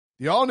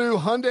The all-new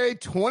Hyundai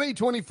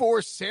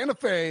 2024 Santa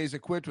Fe is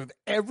equipped with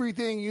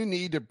everything you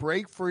need to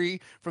break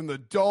free from the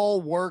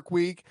dull work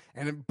week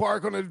and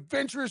embark on an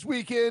adventurous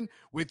weekend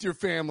with your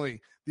family.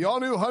 The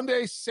all-new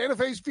Hyundai Santa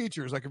Fe's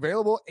features like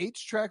available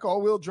H-Track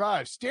all-wheel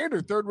drive,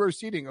 standard third-row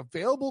seating,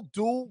 available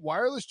dual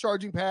wireless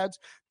charging pads,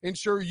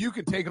 ensure you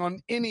can take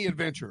on any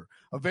adventure.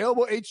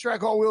 Available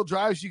H-Track all-wheel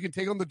drives, you can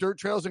take on the dirt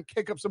trails and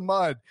kick up some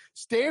mud.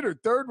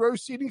 Standard third-row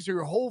seating so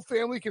your whole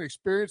family can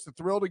experience the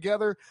thrill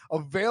together.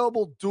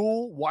 Available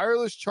dual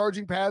wireless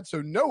charging pads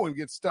so no one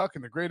gets stuck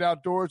in the great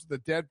outdoors with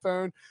a dead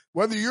phone.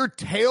 Whether you're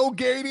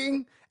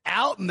tailgating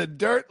out in the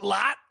dirt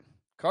lot,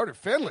 Carter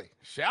Finley,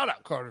 shout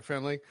out Carter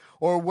Finley,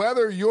 or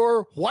whether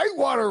you're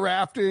whitewater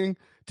rafting,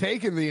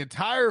 taking the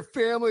entire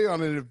family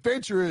on an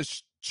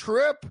adventurous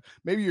trip,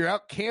 maybe you're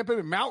out camping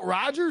at Mount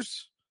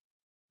Rogers.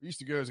 I used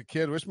to go as a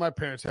kid. Wish my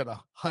parents had a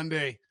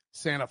Hyundai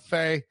Santa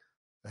Fe.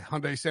 The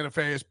Hyundai Santa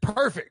Fe is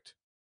perfect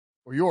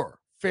for your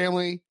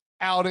family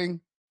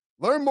outing.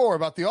 Learn more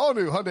about the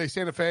all-new Hyundai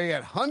Santa Fe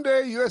at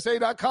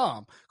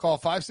HyundaiUSA.com. Call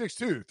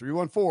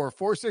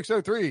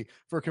 562-314-4603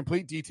 for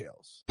complete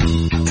details.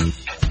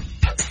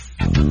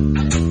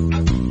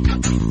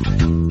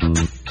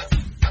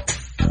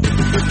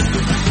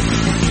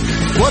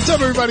 What's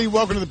up, everybody?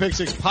 Welcome to the Pick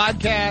Six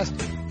Podcast.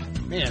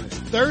 Man, it's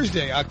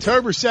Thursday,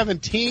 October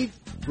 17th.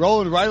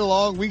 Rolling right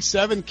along. Week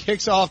 7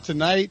 kicks off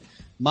tonight.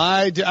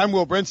 I'm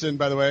Will Brinson,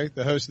 by the way,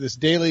 the host of this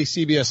daily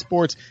CBS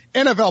Sports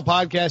NFL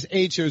podcast,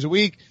 8 shows a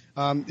week.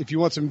 If you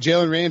want some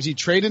Jalen Ramsey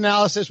trade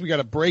analysis, we got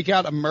a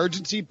breakout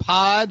emergency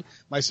pod.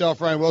 Myself,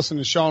 Ryan Wilson,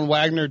 and Sean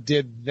Wagner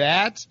did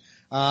that.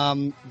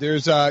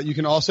 You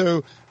can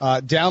also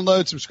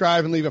download,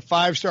 subscribe, and leave a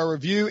 5-star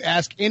review.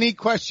 Ask any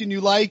question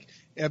you like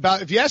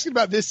if you ask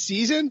about this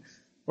season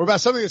or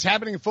about something that's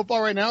happening in football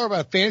right now or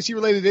about a fantasy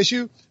related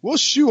issue, we'll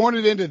shoehorn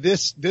it into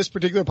this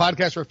particular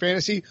podcast for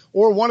fantasy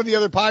or one of the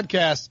other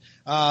podcasts.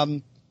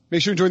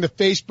 Make sure to join the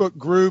Facebook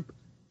group.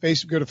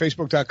 Go to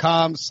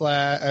Facebook.com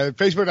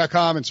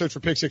and search for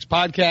Pick Six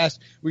Podcast.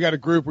 We got a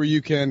group where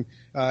you can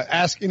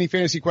ask any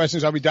fantasy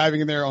questions. I'll be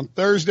diving in there on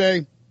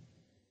Thursday.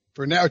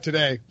 For now,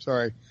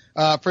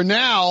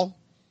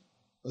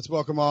 let's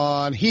welcome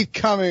on Heath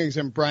Cummings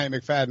and Brian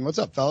McFadden. What's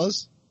up,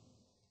 fellas?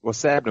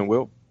 What's happening,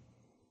 Will?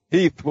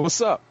 Heath,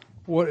 what's up?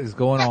 What is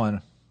going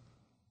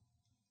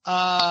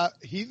on?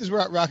 Heath is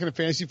rocking a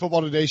Fantasy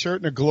Football Today shirt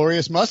and a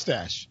glorious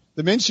mustache,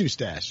 the Minshew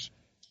stash.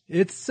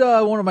 It's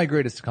one of my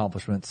greatest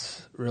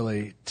accomplishments,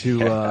 really,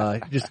 to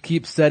just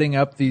keep setting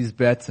up these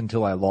bets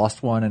until I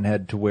lost one and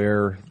had to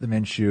wear the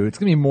Minshew. It's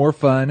going to be more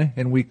fun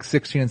in week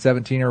 16 and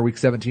 17 or week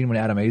 17 when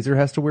Adam Azer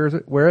has to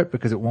wear it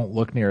because it won't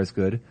look near as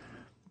good.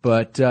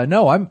 But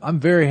no, I'm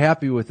very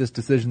happy with this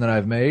decision that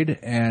I've made,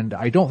 and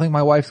I don't think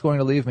my wife's going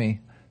to leave me,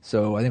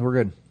 so I think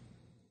we're good.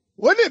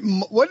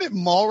 Wasn't it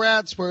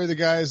Mallrats where the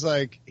guy's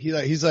like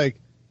he's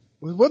like,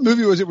 what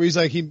movie was it where he's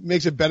like he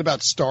makes a bet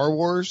about Star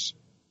Wars?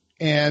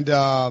 And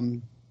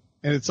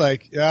it's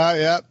like,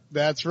 yeah,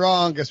 that's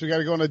wrong. Guess we got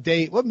to go on a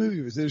date. What movie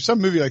was it? There's some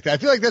movie like that. I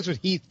feel like that's what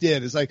Heath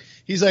did. It's like,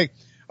 he's like,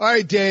 all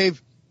right,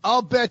 Dave,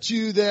 I'll bet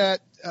you that,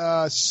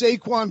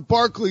 Saquon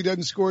Barkley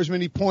doesn't score as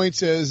many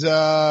points as,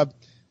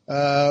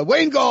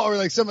 Wayne Gall or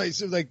like somebody,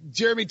 so like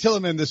Jeremy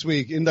Tilleman this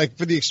week and like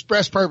for the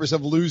express purpose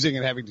of losing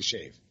and having to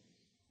shave.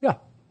 Yeah.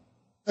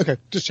 Okay.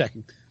 Just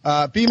checking.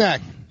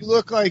 B-Mac, you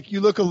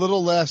look a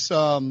little less,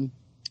 I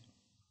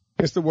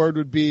guess the word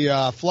would be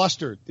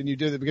flustered than you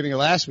did at the beginning of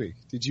last week.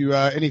 Did you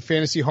any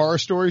fantasy horror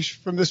stories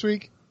from this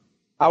week?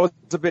 I was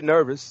a bit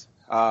nervous.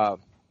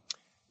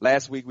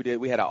 Last week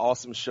we had an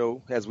awesome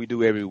show as we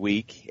do every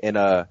week,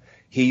 and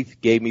Heath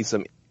gave me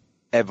some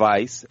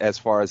advice as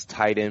far as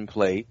tight end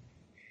play,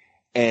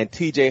 and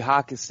TJ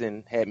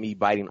Hockenson had me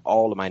biting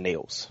all of my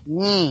nails.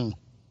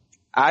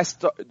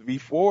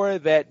 Before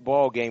that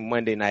ball game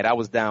Monday night, I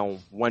was down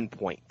 1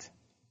 point,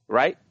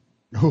 right?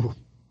 Ooh.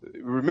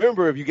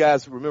 Remember, if you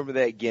guys remember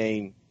that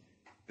game,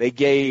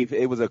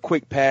 it was a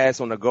quick pass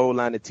on the goal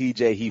line to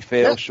TJ. He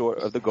fell short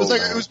of the goal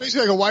line. It was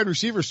basically like a wide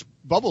receiver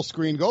bubble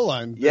screen goal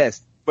line.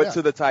 Yes, but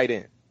to the tight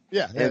end.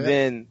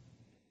 Then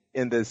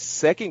in the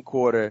second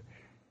quarter,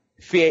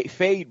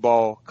 fade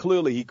ball,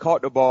 clearly he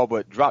caught the ball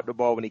but dropped the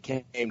ball when he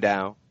came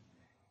down.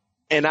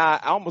 And I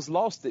almost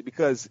lost it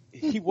because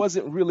he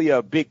wasn't really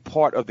a big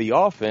part of the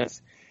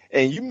offense.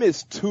 And you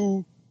missed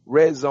 2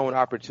 red zone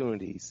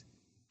opportunities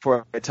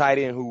for a tight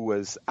end who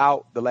was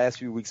out the last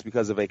few weeks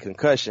because of a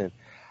concussion.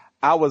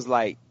 I was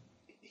like,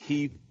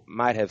 he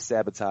might have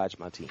sabotaged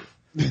my team.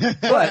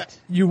 But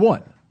you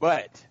won.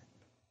 But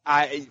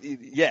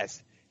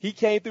yes, he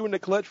came through in the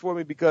clutch for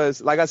me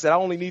because, like I said, I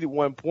only needed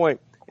 1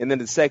 point. And then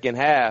the second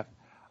half,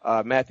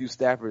 Matthew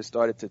Stafford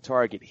started to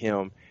target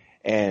him.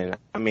 And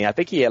I mean, I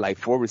think he had like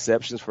 4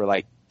 receptions for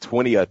like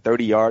 20 or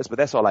 30 yards, but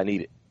that's all I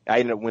needed. I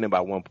ended up winning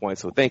by 1 point.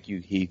 So thank you,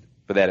 Heath,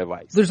 for that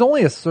advice. There's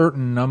only a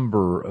certain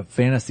number of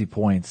fantasy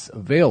points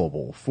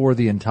available for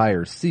the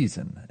entire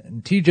season.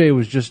 And TJ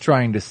was just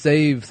trying to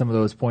save some of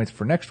those points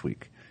for next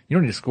week. You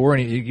don't need to score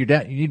any.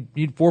 You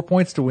need 4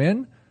 points to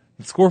win.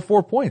 Score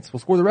 4 points. We'll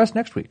score the rest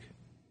next week.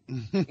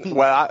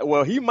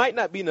 Well, he might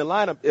not be in the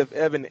lineup if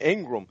Evan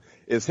Ingram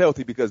is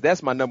healthy, because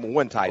that's my number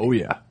one tight end. Oh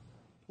yeah.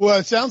 Well,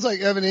 it sounds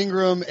like Evan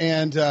Ingram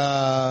and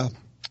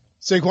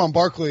Saquon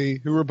Barkley,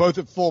 who were both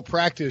at full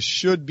practice,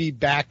 should be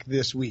back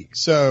this week.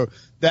 So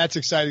that's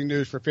exciting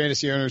news for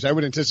fantasy owners. I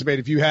would anticipate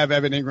if you have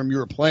Evan Ingram, you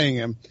are playing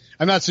him.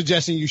 I'm not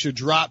suggesting you should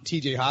drop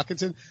TJ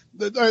Hawkinson.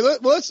 All right,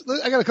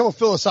 I got a couple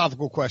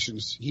philosophical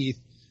questions, Heath.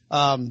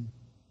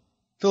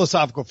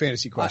 Philosophical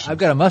fantasy questions. I've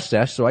got a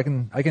mustache, so I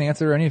can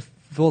answer any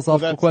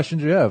philosophical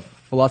questions you have.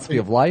 Philosophy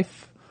of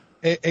life.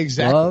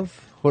 Exactly.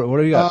 Love. What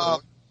do you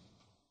got?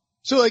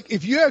 So, like,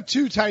 if you have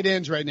two tight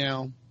ends right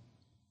now,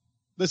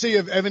 let's say you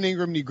have Evan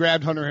Ingram and you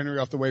grabbed Hunter Henry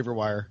off the waiver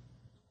wire.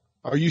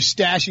 Are you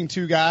stashing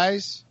two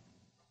guys?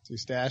 So you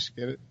stash,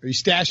 get it? Are you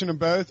stashing them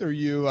both, or are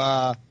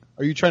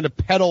you trying to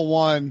peddle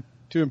one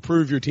to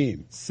improve your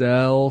team?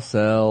 Sell.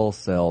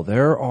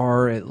 There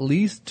are at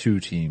least 2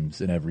 teams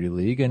in every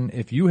league, and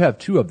if you have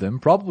 2 of them,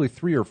 probably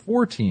 3 or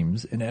 4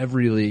 teams in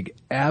every league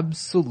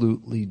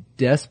absolutely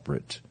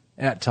desperate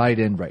at tight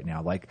end right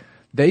now. Like,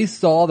 they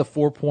saw the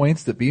 4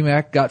 points that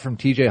BMAC got from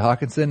TJ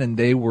Hawkinson, and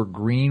they were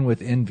green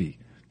with envy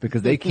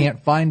because they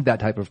can't find that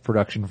type of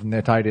production from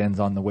their tight ends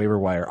on the waiver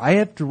wire. I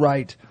have to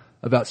write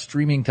about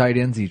streaming tight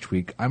ends each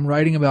week. I'm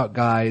writing about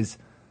guys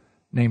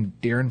named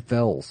Darren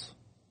Fells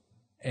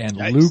and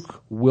Nice.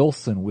 Luke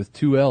Wilson with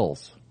 2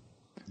 L's.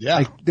 Yeah.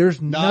 Like, there's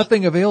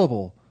nothing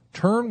available.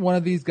 Turn one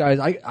of these guys.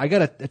 I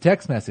got a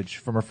text message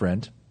from a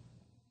friend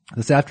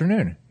this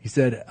afternoon. He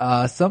said,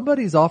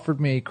 somebody's offered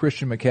me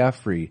Christian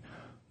McCaffrey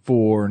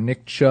for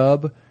Nick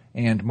Chubb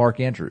and Mark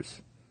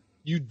Andrews.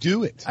 You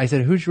do it. I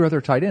said, who's your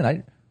other tight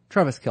end?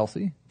 Travis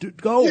Kelce.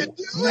 Go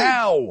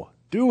now.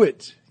 Do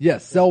it.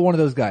 Yes. Sell one of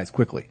those guys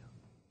quickly.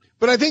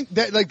 But I think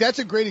that's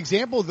a great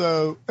example,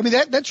 though. I mean,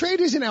 that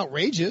trade isn't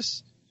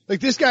outrageous. Like,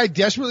 this guy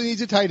desperately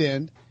needs a tight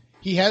end.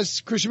 He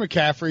has Christian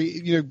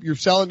McCaffrey. You know, you're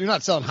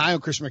not selling high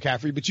on Christian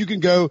McCaffrey, but you can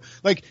go,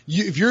 like,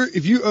 if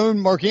you own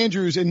Mark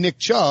Andrews and Nick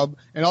Chubb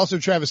and also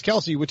Travis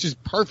Kelce, which is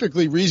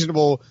perfectly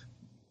reasonable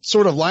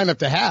sort of lineup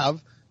to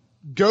have,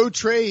 go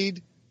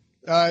trade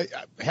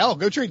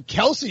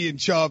Kelce and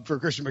Chubb for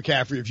Christian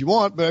McCaffrey if you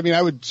want. But I mean,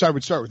 I would start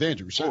with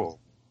Andrews. So.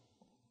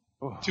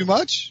 Too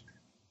much?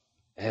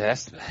 Yeah,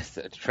 that's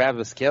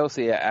Travis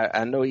Kelce.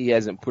 I know he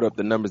hasn't put up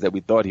the numbers that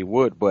we thought he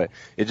would, but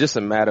it's just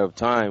a matter of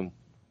time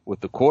with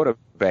the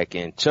quarterback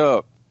and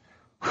Chubb.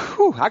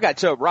 Whew, I got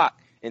Chubb Rock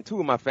in 2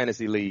 of my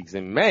fantasy leagues,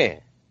 and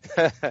man,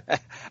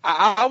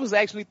 I was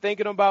actually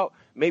thinking about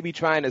maybe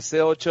trying to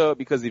sell Chubb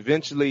because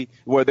eventually,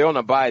 they're on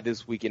a bye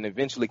this week, and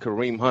eventually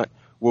Kareem Hunt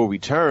will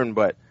return.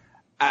 But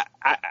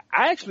I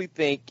actually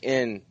think,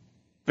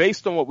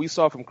 based on what we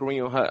saw from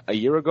Kareem Hunt a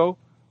year ago,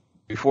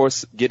 before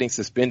getting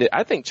suspended,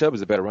 I think Chubb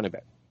is a better running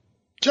back.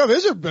 Chubb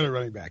is a better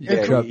running back.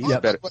 Yeah, he's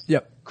better.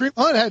 Yep. Kareem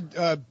Hunt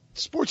had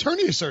sports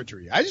hernia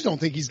surgery. I just don't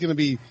think he's going to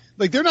be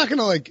like, they're not going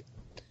to like.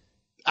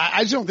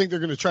 I just don't think they're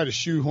going to try to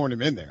shoehorn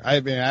him in there.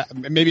 I mean,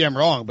 maybe I'm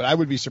wrong, but I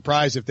would be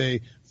surprised if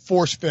they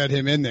force fed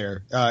him in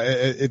there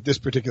at this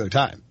particular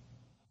time.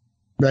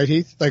 Right,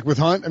 Heath? Like with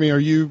Hunt, I mean, are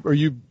you?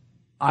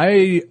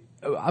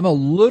 I'm a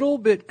little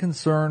bit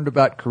concerned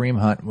about Kareem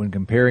Hunt when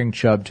comparing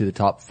Chubb to the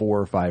top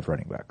 4 or 5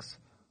 running backs.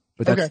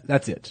 But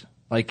that's it.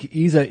 Like,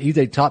 he's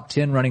a top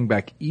 10 running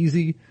back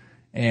easy.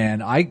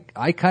 And I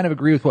kind of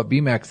agree with what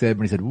BMAC said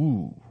when he said,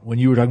 when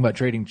you were talking about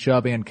trading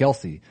Chubb and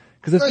Kelce.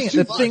 Cause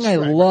the thing I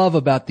love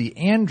about the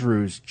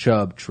Andrews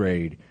Chubb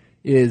trade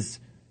is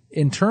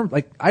in terms,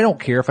 like, I don't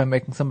care if I'm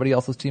making somebody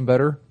else's team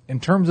better.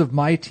 In terms of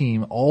my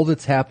team, all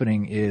that's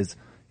happening is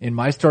in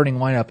my starting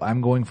lineup,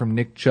 I'm going from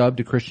Nick Chubb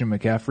to Christian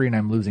McCaffrey and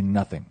I'm losing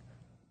nothing.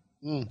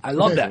 I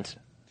love that.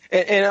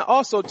 And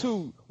also,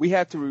 too, we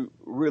have to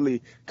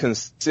really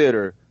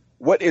consider,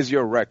 what is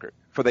your record?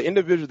 For the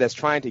individual that's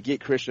trying to get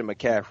Christian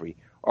McCaffrey,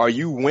 are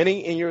you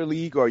winning in your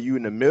league, or are you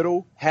in the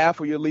middle half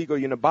of your league, or are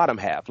you in the bottom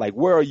half? Like,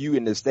 where are you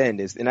in the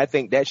standings? And I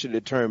think that should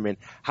determine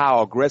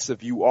how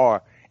aggressive you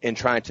are in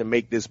trying to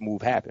make this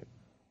move happen.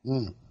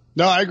 No,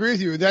 I agree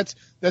with you. That's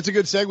a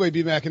good segue,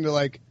 B-Mac, into,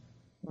 like,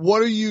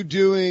 what are you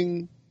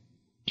doing,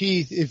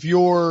 Keith, if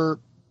you're,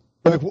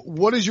 like,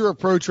 what is your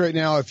approach right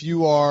now if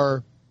you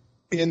are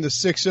in the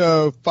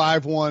 6-0,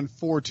 5-1,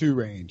 4-2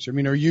 range? I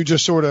mean, are you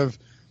just sort of,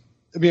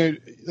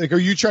 like, are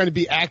you trying to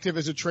be active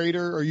as a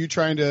trader? Are you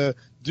trying to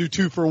do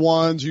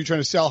 2-for-1s? Are you trying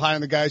to sell high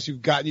on the guys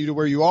who've gotten you to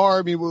where you are?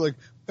 I mean,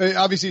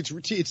 obviously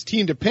it's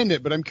team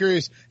dependent, but I'm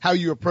curious how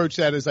you approach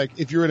that as, like,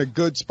 if you're in a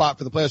good spot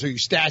for the playoffs, are you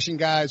stashing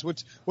guys?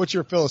 What's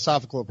your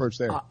philosophical approach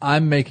there?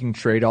 I'm making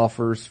trade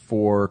offers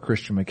for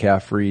Christian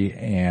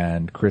McCaffrey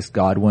and Chris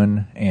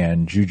Godwin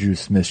and Juju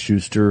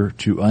Smith-Schuster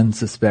to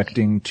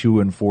unsuspecting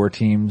 2 and 4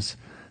 teams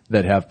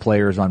that have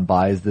players on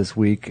buys this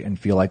week and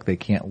feel like they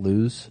can't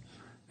lose.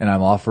 And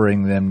I'm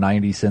offering them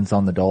 90 cents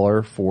on the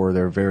dollar for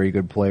their very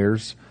good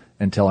players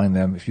and telling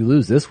them, if you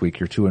lose this week,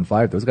 you're 2 and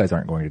 5. Those guys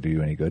aren't going to do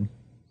you any good.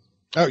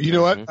 Oh, you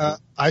know what?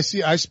 I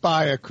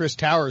spy a Chris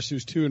Towers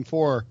who's 2 and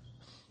 4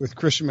 with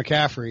Christian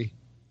McCaffrey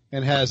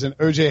and has an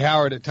OJ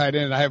Howard at tight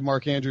end. I have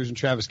Mark Andrews and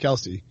Travis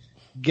Kelce.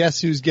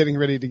 Guess who's getting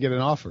ready to get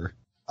an offer?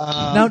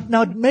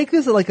 Now make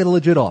this like a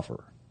legit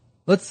offer.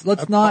 Let's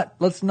not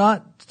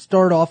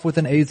start off with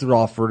an Aizer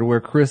offer to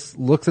where Chris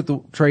looks at the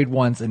trade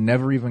once and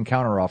never even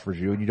counter offers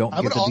you, and you don't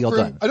get the deal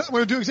done. I'm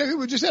going to do exactly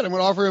what you just said. I'm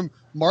going to offer him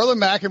Marlon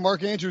Mack and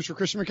Mark Andrews for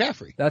Christian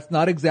McCaffrey. That's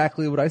not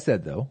exactly what I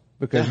said though,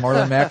 because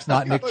Marlon Mack's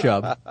not Nick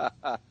Chubb.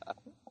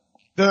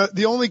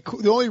 The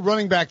only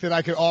running back that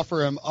I could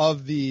offer him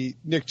of the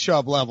Nick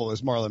Chubb level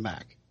is Marlon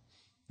Mack.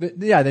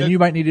 Then you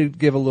might need to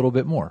give a little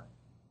bit more.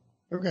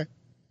 Okay.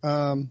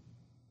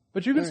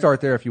 But you can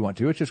start there if you want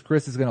to. It's just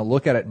Chris is going to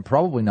look at it and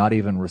probably not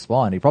even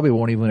respond. He probably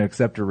won't even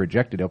accept or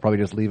reject it. He'll probably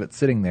just leave it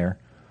sitting there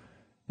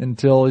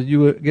until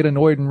you get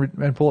annoyed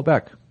and pull it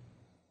back.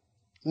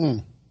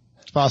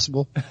 It's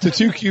possible.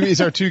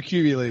 It's our 2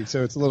 QB league,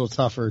 so it's a little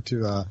tougher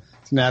to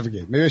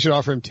navigate. Maybe I should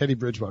offer him Teddy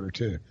Bridgewater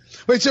too.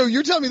 Wait, so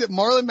you're telling me that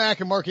Marlon Mack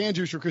and Mark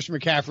Andrews for Christian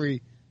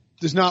McCaffrey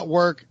does not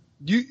work?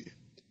 You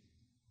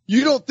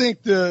don't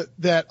think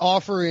that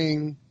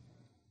offering?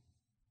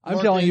 I'm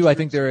telling you, I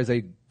think there is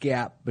a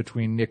gap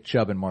between Nick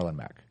Chubb and Marlon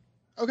Mack.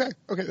 Okay,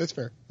 that's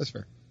fair.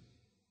 All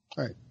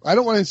right, I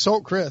don't want to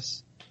insult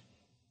Chris.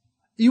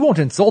 You won't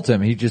insult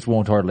him. He just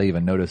won't hardly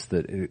even notice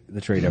that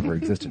the trade ever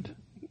existed.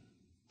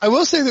 I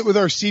will say that with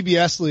our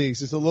CBS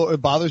leagues,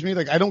 it bothers me.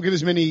 Like, I don't get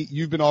as many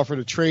you've been offered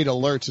a trade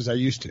alerts as I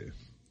used to.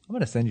 I'm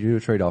going to send you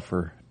a trade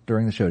offer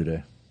during the show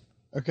today.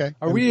 Okay.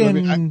 Are we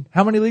in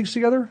how many leagues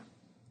together?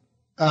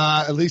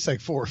 At least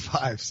like 4 or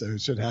 5, so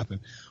it should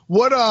happen.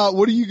 What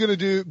are you going to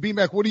do,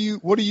 B-Mac? What are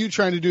you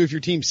trying to do if your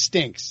team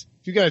stinks?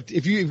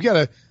 If you've got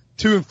a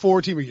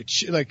 2-4 team where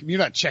you're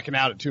not checking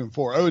out at 2-4,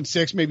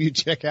 0-6, maybe you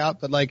check out,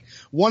 but like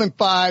 1-5,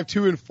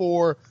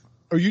 2-4,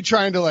 are you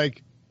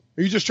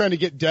just trying to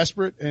get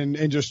desperate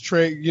and just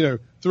trade,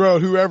 throw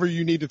out whoever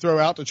you need to throw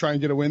out to try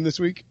and get a win this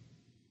week?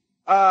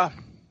 Yeah,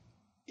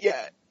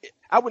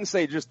 I wouldn't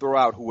say just throw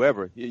out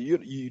whoever.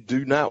 You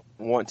do not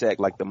want to act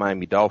like the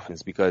Miami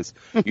Dolphins because,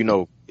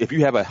 if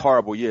you have a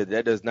horrible year,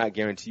 that does not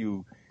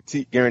guarantee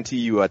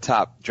you a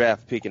top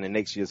draft pick in the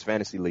next year's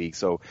fantasy league.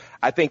 So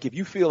I think if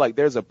you feel like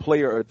there's a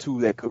player or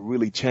two that could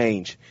really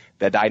change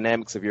the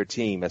dynamics of your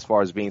team as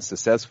far as being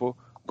successful,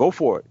 go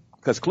for it.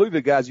 Because clearly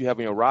the guys you have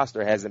on your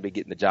roster hasn't been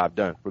getting the job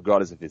done,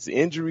 regardless if it's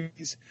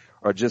injuries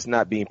or just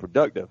not being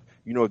productive.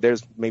 If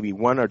there's maybe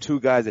 1 or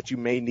 2 guys that you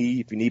may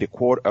need, if you need a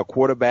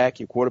quarterback,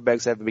 your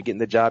quarterbacks haven't been getting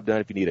the job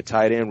done. If you need a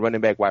tight end, running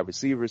back, wide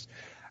receivers,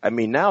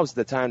 now is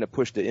the time to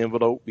push the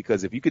envelope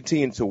because if you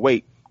continue to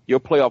wait,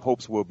 your playoff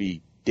hopes will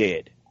be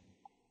dead.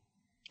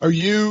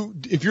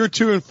 If you're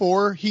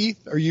 2-4,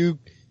 Heath, are you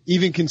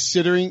even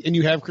considering, and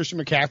you have Christian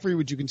McCaffrey,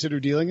 would you consider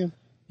dealing him?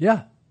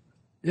 Yeah.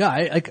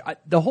 Yeah,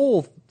 the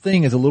whole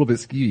thing is a little bit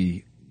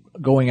skewy,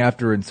 going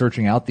after and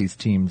searching out these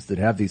teams that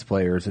have these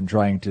players and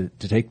trying to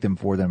take them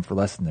for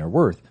less than they're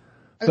worth.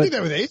 I think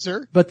that with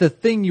Aizer. But the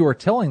thing you are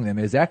telling them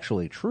is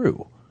actually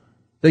true.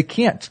 They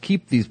can't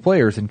keep these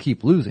players and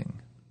keep losing.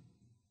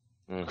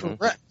 Mm-hmm.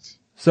 Correct.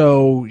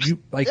 So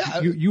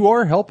you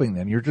are helping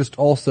them. You're just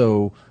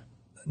also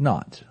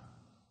not.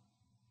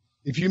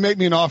 If you make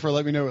me an offer,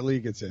 let me know what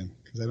league it's in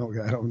because I'm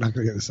not going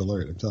to get this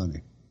alert. I'm telling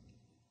you.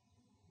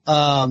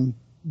 Adam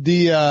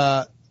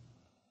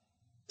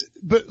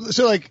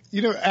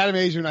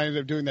Aizer and I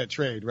ended up doing that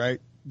trade, right?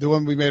 The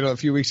one we made a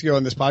few weeks ago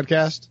on this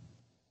podcast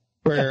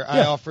where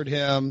I offered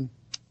him,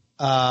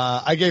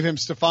 I gave him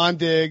Stephon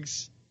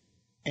Diggs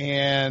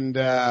and,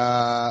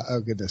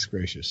 oh goodness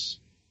gracious.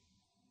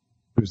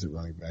 Who's the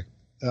running back?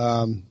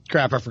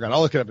 Crap, I forgot. I'll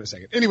look it up in a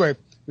second. Anyway,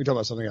 we talk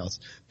about something else.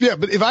 Yeah,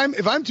 but if I'm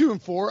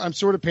 2-4, I'm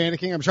sort of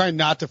panicking. I'm trying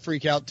not to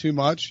freak out too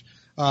much.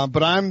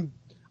 But I'm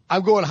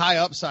going high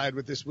upside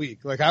with this week.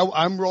 Like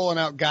I'm rolling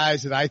out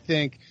guys that I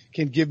think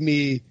can give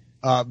me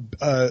a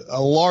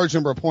large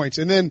number of points,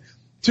 and then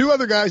 2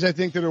 other guys I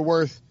think that are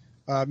worth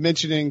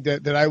mentioning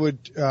that I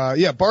would.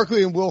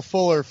 Barkley and Will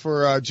Fuller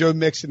for Joe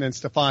Mixon and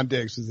Stephon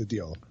Diggs was the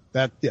deal.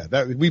 That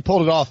we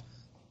pulled it off,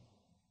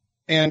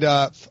 and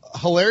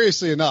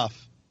hilariously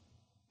enough,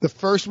 the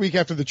first week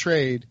after the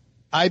trade,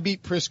 I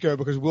beat Prisco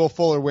because Will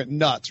Fuller went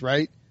nuts,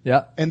 right?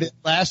 Yeah. And then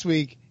last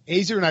week,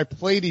 Aizer and I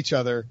played each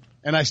other.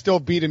 And I still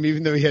beat him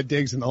even though he had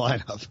Diggs in the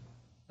lineup.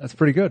 That's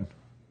pretty good.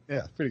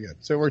 Yeah, pretty good.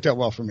 So it worked out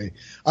well for me.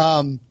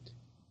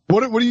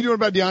 What are you doing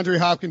about DeAndre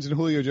Hopkins and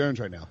Julio Jones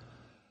right now?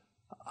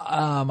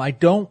 I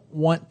don't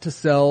want to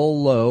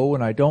sell low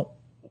and I don't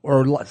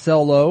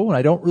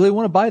really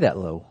want to buy that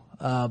low.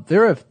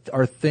 There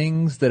are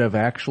things that have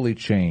actually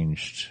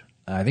changed.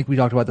 I think we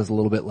talked about this a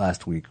little bit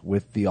last week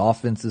with the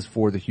offenses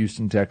for the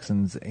Houston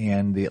Texans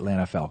and the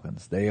Atlanta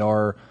Falcons.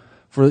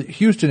 For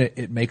Houston,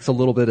 it makes a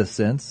little bit of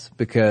sense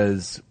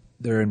because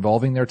they're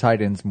involving their tight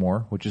ends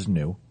more, which is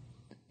new.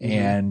 Mm-hmm.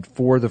 And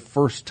for the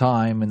first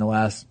time in the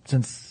last,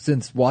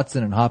 since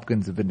Watson and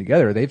Hopkins have been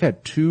together, they've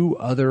had 2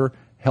 other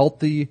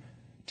healthy,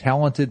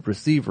 talented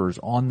receivers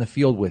on the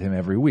field with him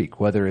every week,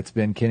 whether it's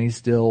been Kenny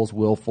Stills,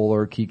 Will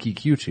Fuller, Kiki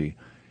Cucci.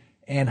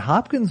 And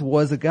Hopkins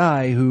was a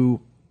guy who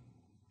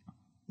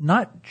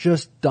not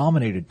just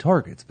dominated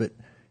targets, but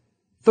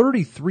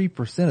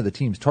 33% of the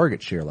team's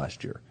target share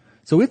last year.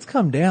 So it's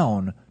come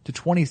down to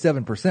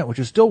 27%, which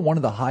is still one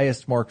of the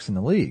highest marks in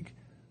the league.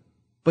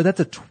 But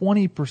that's a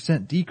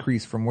 20%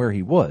 decrease from where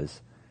he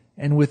was.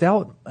 And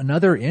without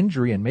another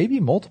injury and maybe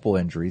multiple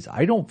injuries,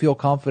 I don't feel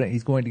confident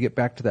he's going to get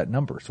back to that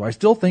number. So I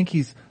still think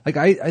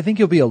I think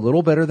he'll be a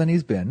little better than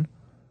he's been.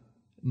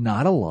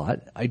 Not a lot.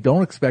 I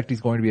don't expect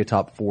he's going to be a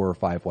top 4 or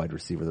 5 wide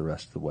receiver the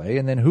rest of the way.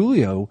 And then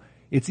Julio,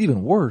 it's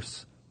even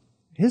worse.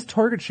 His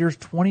target share is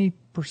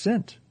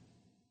 20%.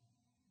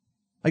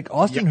 Like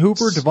Austin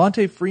Hooper,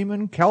 Devontae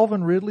Freeman,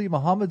 Calvin Ridley,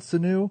 Mohamed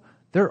Sanu,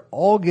 they're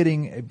all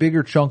getting a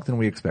bigger chunk than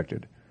we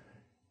expected.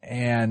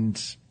 And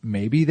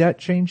maybe that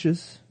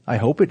changes. I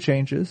hope it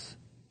changes,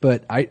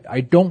 but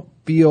I don't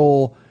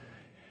feel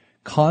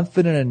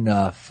confident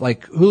enough.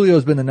 Like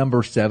Julio's been the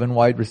number 7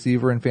 wide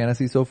receiver in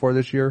fantasy so far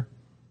this year.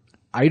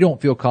 I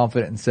don't feel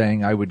confident in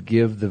saying I would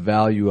give the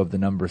value of the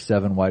number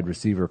 7 wide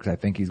receiver because I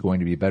think he's going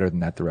to be better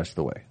than that the rest of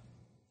the way.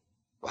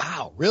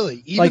 Wow,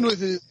 really? Even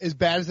with as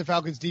bad as the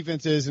Falcons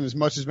defense is and as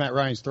much as Matt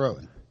Ryan's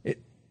throwing?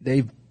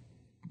 They're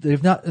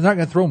not going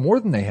to throw more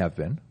than they have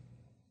been.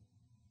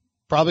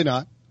 Probably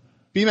not.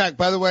 BMAC,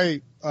 by the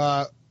way,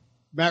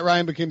 Matt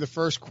Ryan became the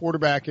first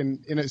quarterback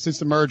since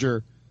the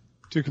merger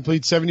to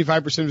complete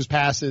 75% of his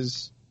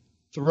passes,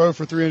 throw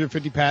for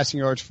 350 passing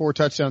yards, 4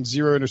 touchdowns,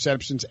 0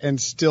 interceptions, and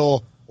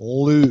still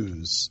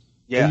lose.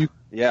 Yeah.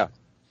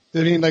 I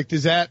mean, like,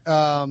 does that,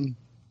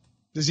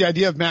 does the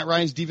idea of Matt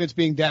Ryan's defense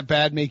being that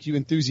bad make you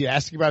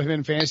enthusiastic about him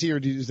in fantasy, or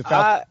does the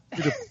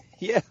Falcons?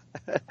 Yeah.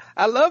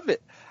 I love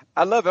it.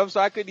 I'm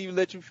sorry I couldn't even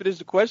let you finish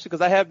the question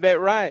because I have Matt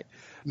Ryan.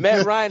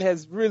 Matt Ryan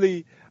has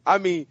really,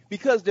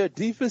 because their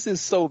defense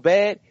is so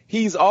bad,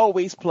 he's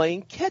always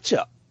playing catch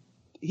up.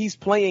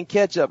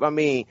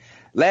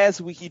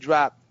 Last week he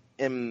dropped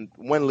in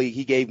one league,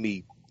 he gave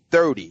me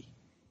 30.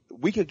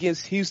 Week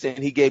against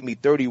Houston, he gave me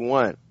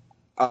 31.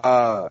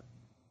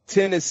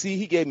 Tennessee,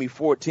 he gave me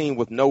 14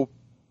 with no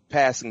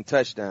passing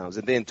touchdowns.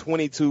 And then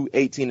 22,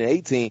 18, and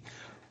 18.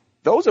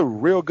 Those are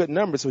real good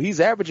numbers. So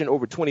he's averaging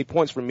over 20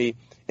 points for me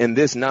in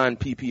this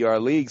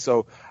non-PPR league.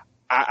 So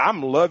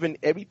I'm loving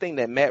everything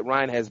that Matt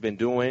Ryan has been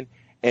doing.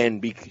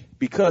 And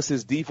because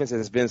his defense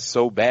has been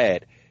so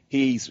bad,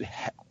 he's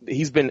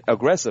been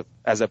aggressive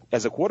as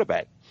a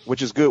quarterback,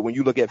 which is good when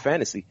you look at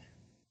fantasy.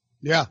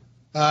 Yeah.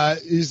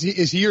 Is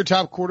he your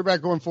top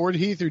quarterback going forward,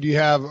 Heath, or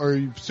are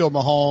you still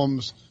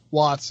Mahomes,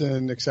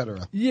 Watson, et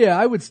cetera? Yeah,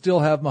 I would still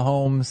have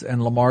Mahomes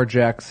and Lamar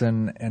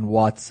Jackson and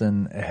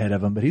Watson ahead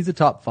of him, but he's a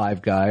top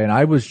 5 guy, and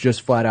I was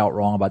just flat out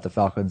wrong about the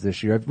Falcons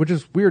this year, which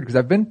is weird because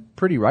I've been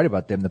pretty right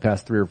about them the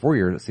past 3 or 4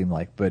 years, it seemed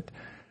like, but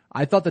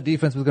I thought the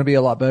defense was going to be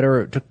a lot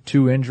better. It took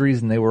 2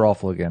 injuries and they were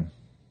awful again.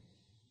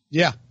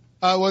 Yeah.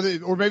 Or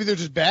maybe they're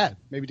just bad.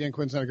 Maybe Dan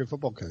Quinn's not a good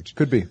football coach.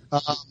 Could be.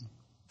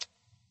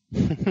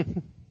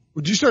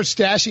 Would you start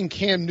stashing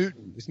Cam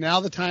Newton? Is now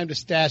the time to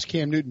stash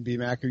Cam Newton,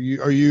 BMAC?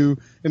 Are you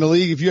in a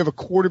league, if you have a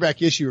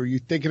quarterback issue, are you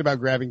thinking about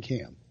grabbing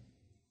Cam?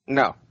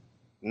 No.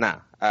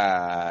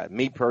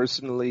 Me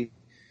personally,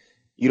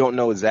 you don't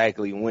know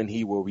exactly when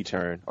he will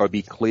return or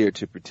be cleared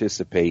to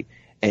participate.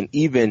 And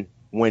even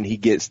when he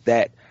gets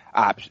that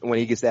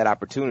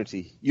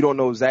opportunity, you don't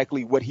know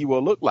exactly what he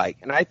will look like.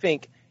 And I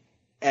think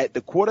at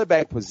the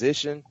quarterback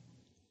position,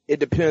 it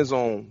depends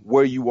on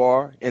where you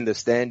are in the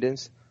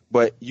standings.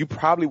 But you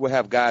probably will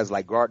have guys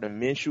like Gardner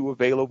Minshew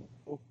available,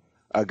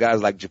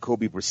 guys like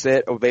Jacoby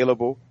Brissett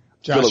available,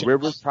 Phillip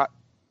Rivers,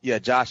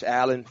 Josh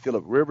Allen,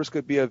 Phillip Rivers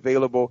could be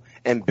available,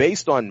 and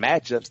based on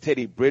matchups,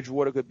 Teddy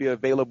Bridgewater could be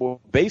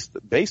available. Based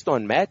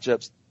on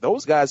matchups,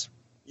 those guys,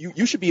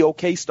 you should be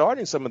okay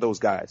starting some of those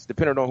guys,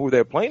 depending on who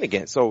they're playing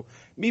against. So,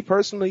 me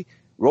personally,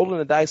 rolling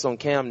the dice on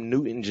Cam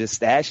Newton, just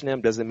stashing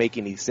him doesn't make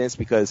any sense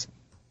because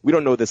we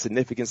don't know the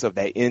significance of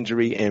that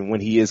injury, and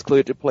when he is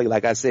cleared to play,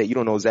 like I said, you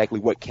don't know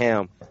exactly which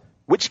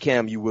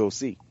Cam you will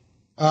see.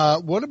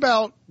 What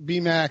about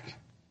BMAC?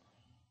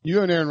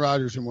 You and Aaron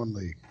Rodgers in one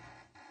league.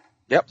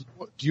 Yep.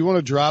 Do you want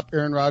to drop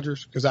Aaron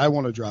Rodgers? Because I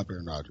want to drop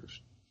Aaron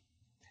Rodgers.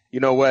 You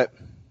know what?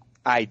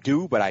 I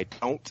do, but I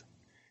don't,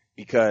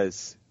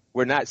 because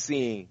we're not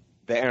seeing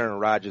the Aaron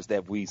Rodgers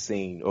that we've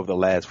seen over the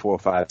last 4,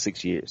 5,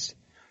 6 years.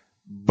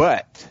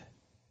 But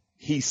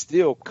he's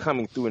still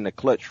coming through in the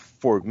clutch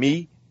for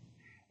me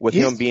with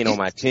him being on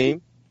my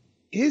team.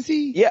 Is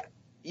he?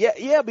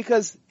 Yeah,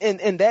 because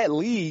in that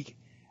league,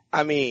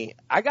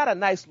 I got a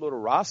nice little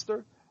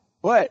roster,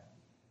 but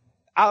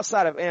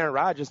outside of Aaron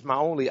Rodgers, my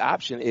only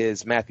option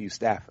is Matthew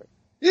Stafford.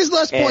 He's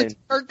less points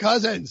than Kirk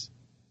Cousins.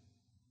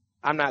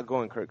 I'm not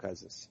going Kirk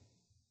Cousins.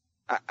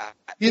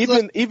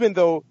 Even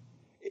though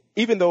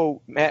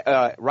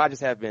Rodgers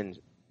have been,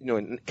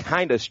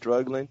 kind of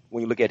struggling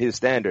when you look at his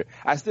standard,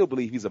 I still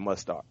believe he's a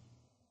must start.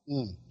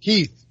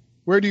 Keith,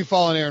 where do you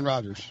fall on Aaron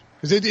Rodgers?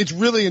 Because it's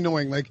really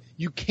annoying. Like,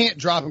 you can't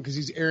drop him because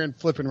he's Aaron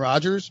flipping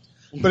Rodgers.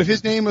 But if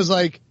his name was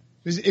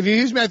if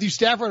he was Matthew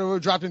Stafford, I would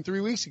have dropped him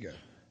 3 weeks ago.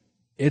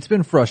 It's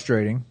been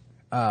frustrating.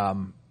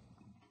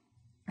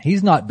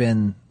 He's not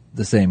been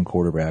the same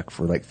quarterback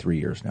for 3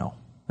 years now.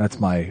 That's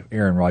my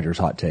Aaron Rodgers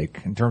hot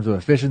take. In terms of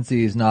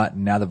efficiency, he's not.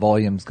 Now the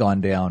volume's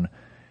gone down.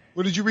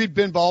 Well, did you read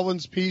Ben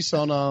Baldwin's piece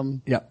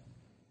on The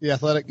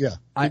Athletic? Yeah.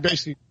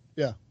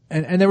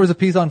 And there was a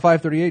piece on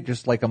 538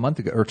 just like a month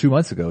ago or 2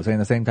 months ago saying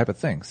the same type of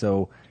thing.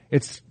 So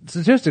it's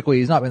statistically,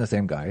 he's not been the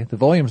same guy. The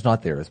volume's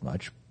not there as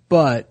much,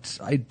 but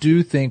I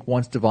do think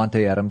once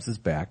Devontae Adams is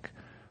back,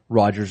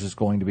 Rodgers is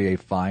going to be a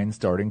fine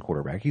starting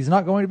quarterback. He's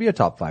not going to be a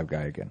top 5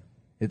 guy again.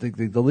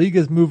 The league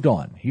has moved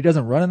on. He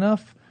doesn't run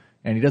enough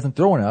and he doesn't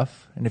throw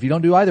enough. And if you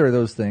don't do either of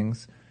those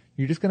things,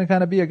 you're just going to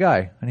kind of be a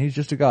guy, and he's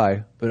just a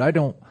guy. But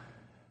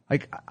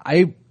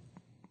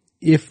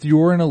if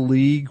you're in a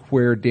league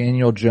where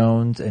Daniel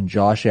Jones and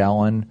Josh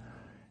Allen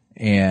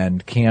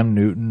and Cam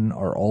Newton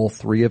are all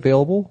 3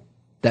 available,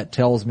 that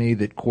tells me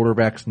that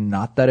quarterback's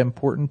not that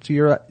important to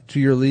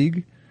your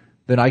league,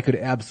 then I could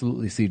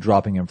absolutely see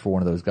dropping him for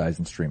one of those guys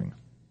and streaming.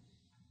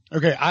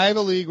 Okay, I have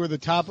a league where the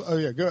top. Go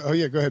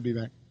ahead,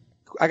 B-Mac.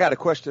 I got a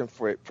question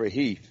for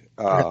Heath.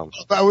 I've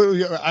got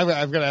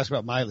to ask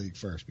about my league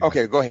first.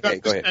 Okay, go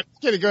ahead. Go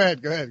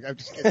ahead. I'm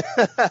just kidding.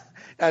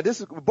 Now,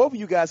 both of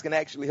you guys can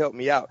actually help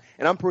me out,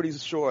 and I'm pretty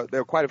sure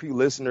there are quite a few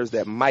listeners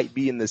that might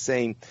be in the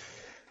same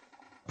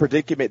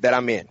predicament that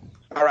I'm in.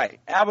 All right,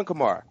 Alvin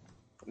Kamara.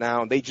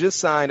 Now, they just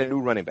signed a new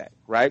running back,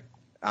 right?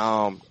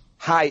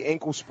 High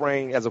ankle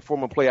sprain. As a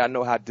former player, I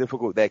know how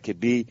difficult that could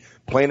be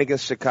playing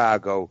against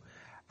Chicago.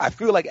 I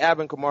feel like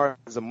Alvin Kamara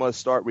is a must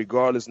start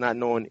regardless, not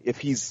knowing if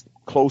he's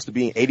close to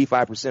being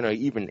 85% or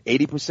even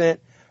 80%.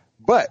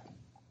 But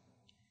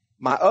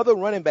my other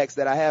running backs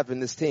that I have in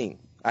this team,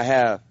 I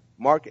have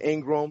Mark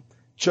Ingram.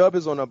 Chubb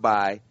is on a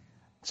bye,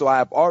 so I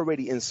have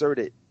already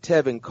inserted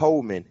Tevin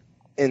Coleman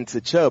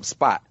into Chubb's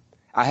spot.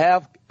 I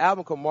have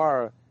Alvin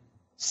Kamara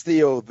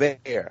still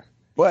there,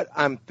 but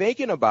I'm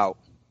thinking about,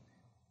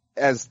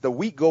 as the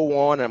week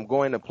go on, I'm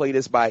going to play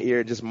this by ear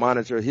and just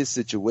monitor his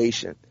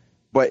situation.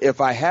 But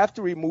if I have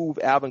to remove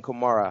Alvin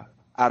Kamara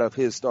out of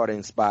his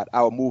starting spot,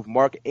 I will move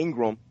Mark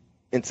Ingram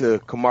into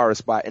Kamara's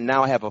spot, and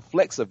now I have a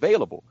flex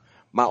available.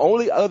 My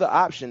only other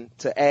option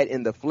to add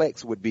in the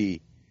flex would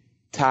be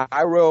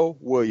Tyrell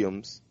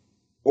Williams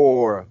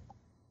my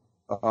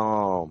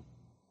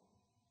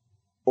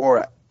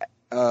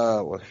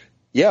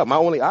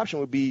only option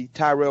would be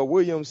Tyrell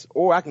Williams,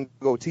 or I can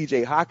go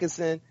TJ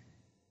Hockenson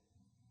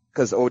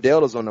because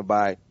Odell is on the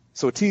bye.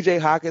 So TJ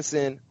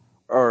Hockenson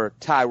or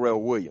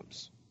Tyrell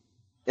Williams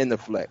in the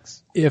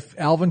flex. If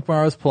Alvin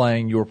Kamara is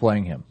playing, you're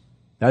playing him.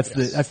 That's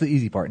the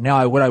easy part.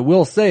 Now, what I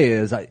will say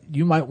is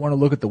you might want to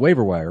look at the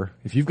waiver wire.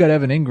 If you've got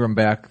Evan Ingram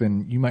back,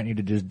 then you might need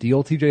to just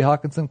deal TJ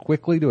Hockenson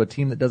quickly to a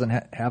team that doesn't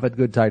have a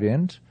good tight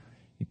end.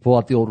 You pull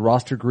out the old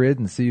roster grid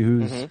and see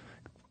who's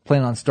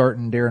planning on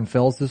starting Darren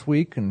Fells this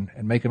week and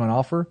make him an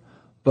offer.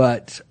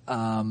 But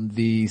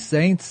the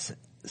Saints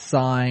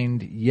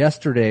signed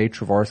yesterday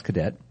Travaris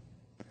Cadet.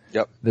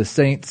 Yep. The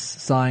Saints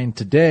signed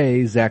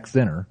today Zach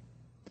Zinner.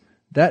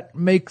 That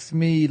makes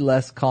me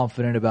less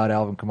confident about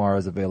Alvin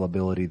Kamara's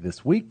availability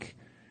this week.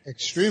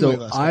 Extremely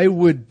less. I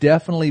would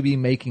definitely be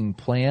making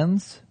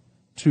plans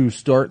to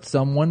start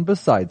someone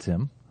besides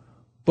him.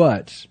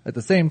 But at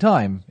the same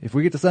time, if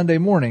we get to Sunday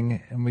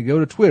morning and we go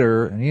to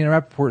Twitter and Ian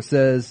Rappaport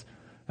says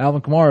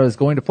Alvin Kamara is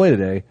going to play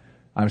today,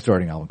 I'm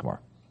starting Alvin Kamara.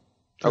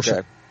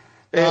 Okay.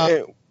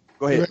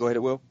 Go ahead,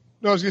 Will.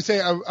 No, I was going to say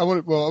I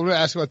want to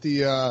ask about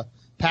the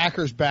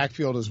Packers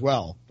backfield as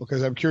well,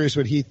 because I'm curious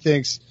what he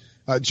thinks.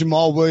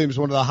 Jamal Williams,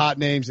 one of the hot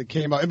names that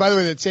came out. And by the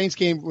way, that Saints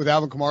game with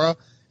Alvin Kamara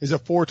is a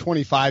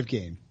 4:25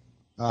 game.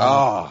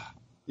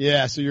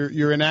 Yeah, so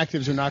your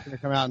inactives are not going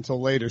to come out until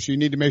later. So you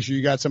need to make sure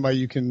you got somebody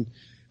you can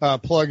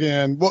plug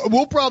in.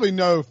 We'll probably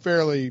know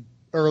fairly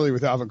early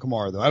with Alvin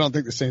Kamara, though. I don't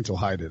think the Saints will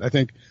hide it. I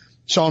think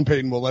Sean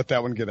Payton will let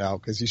that one get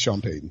out because he's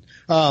Sean Payton.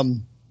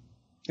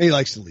 He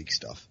likes to leak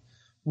stuff.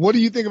 What do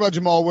you think about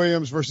Jamal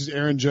Williams versus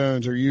Aaron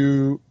Jones?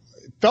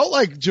 Felt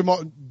like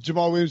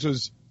Jamal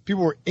Williams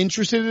people were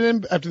interested in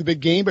him after the big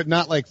game, but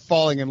not like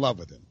falling in love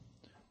with him.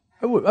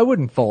 I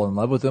wouldn't fall in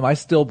love with him. I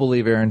still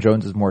believe Aaron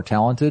Jones is more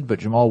talented, but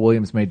Jamal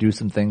Williams may do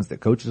some things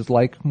that coaches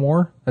like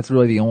more. That's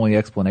really the only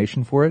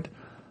explanation for it.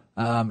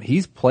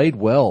 He's played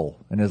well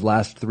in his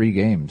last 3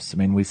 games. I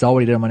mean, we saw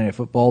what he did on Monday Night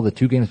Football. The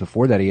 2 games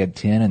before that, he had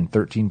 10 and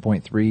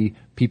 13.3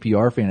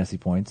 PPR fantasy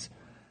points.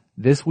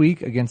 This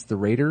week against the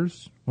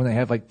Raiders, when they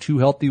have like 2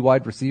 healthy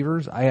wide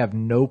receivers, I have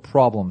no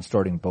problem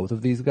starting both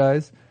of these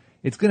guys.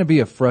 It's going to be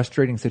a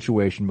frustrating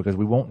situation because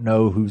we won't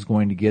know who's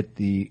going to get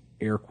the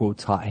air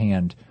quotes hot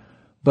hand.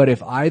 But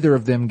if either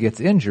of them gets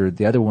injured,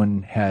 the other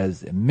one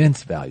has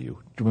immense value.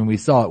 I mean, we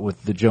saw it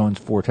with the Jones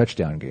 4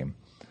 touchdown game.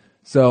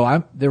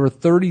 So there were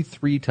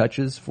 33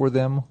 touches for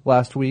them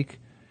last week.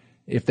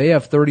 If they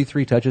have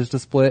 33 touches to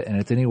split and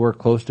it's anywhere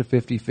close to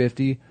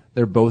 50-50,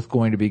 they're both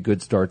going to be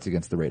good starts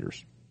against the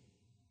Raiders.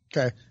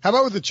 Okay. How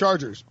about with the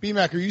Chargers?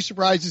 B-Mac, are you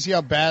surprised to see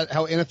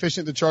how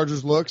inefficient the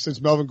Chargers look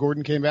since Melvin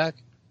Gordon came back?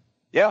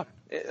 Yeah.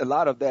 A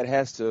lot of that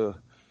has to,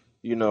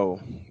 you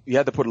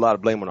have to put a lot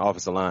of blame on the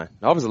offensive line.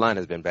 The offensive line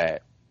has been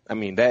bad. I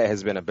mean, that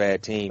has been a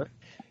bad team.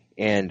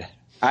 And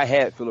I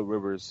had Phillip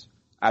Rivers.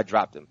 I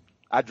dropped him.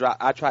 I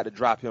tried to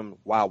drop him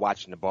while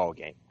watching the ball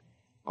game.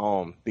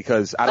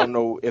 Because I don't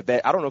know if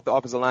the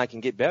offensive line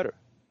can get better.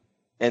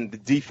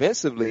 And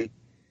defensively,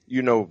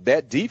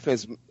 that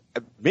defense,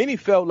 many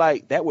felt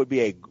like that would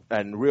be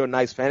a real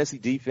nice fantasy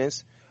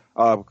defense.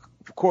 Of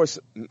course,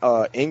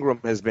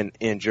 Ingram has been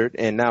injured,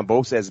 and now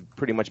Bosa has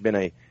pretty much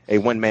been a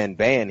one-man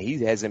band.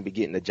 He hasn't been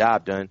getting the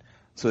job done.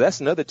 So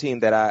that's another team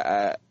that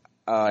I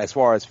as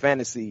far as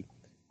fantasy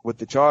with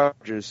the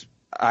Chargers,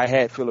 I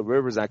had Phillip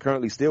Rivers. I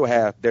currently still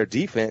have their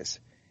defense,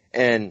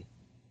 and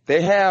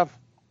they have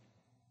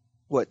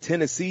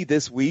Tennessee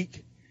this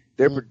week.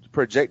 They're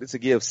projected to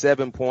give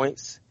 7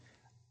 points.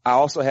 I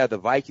also have the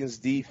Vikings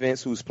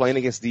defense, who's playing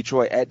against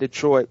Detroit at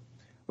Detroit.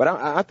 But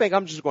I think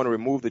I'm just going to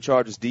remove the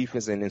Chargers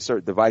defense and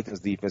insert the Vikings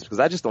defense because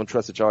I just don't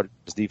trust the Chargers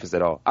defense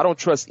at all. I don't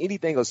trust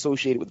anything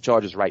associated with the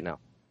Chargers right now.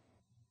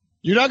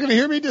 You're not going to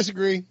hear me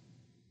disagree.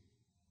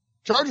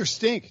 Chargers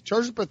stink.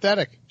 Chargers are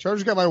pathetic.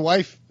 Chargers got my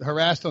wife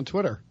harassed on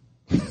Twitter.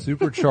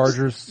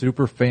 Superchargers,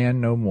 super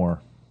fan, no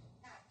more.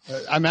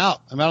 I'm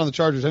out. I'm out on the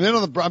Chargers. I'm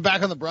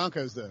back on the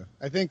Broncos though.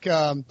 I think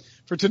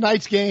for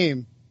tonight's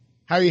game,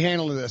 how are you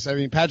handling this? I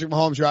mean, Patrick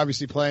Mahomes, you're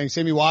obviously playing.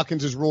 Sammy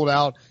Watkins is ruled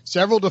out.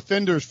 Several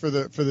defenders for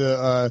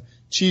the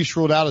Chiefs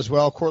ruled out as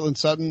well. Cortland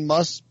Sutton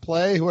must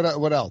play.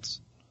 What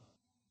else?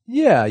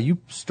 Yeah, you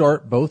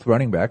start both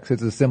running backs.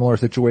 It's a similar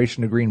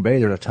situation to Green Bay.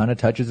 There's a ton of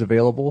touches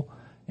available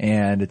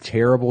and a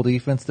terrible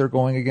defense they're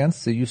going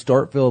against. So you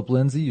start Phillip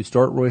Lindsay, you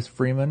start Royce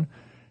Freeman.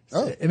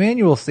 Oh.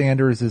 Emmanuel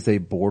Sanders is a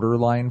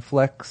borderline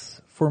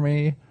flex for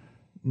me.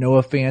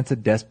 Noah Fant's a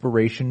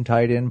desperation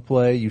tight end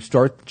play. You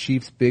start the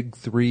Chiefs' big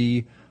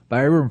three.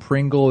 Byron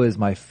Pringle is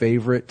my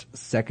favorite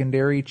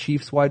secondary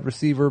Chiefs wide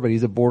receiver, but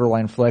he's a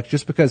borderline flex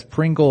just because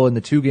Pringle in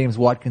the 2 games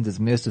Watkins has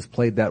missed has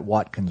played that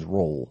Watkins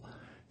role.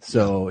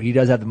 So he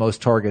does have the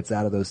most targets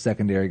out of those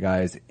secondary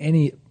guys.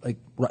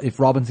 If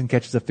Robinson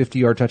catches a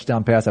 50-yard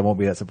touchdown pass, I won't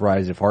be that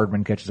surprised if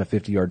Hardman catches a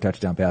 50-yard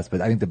touchdown pass,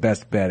 but I think the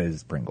best bet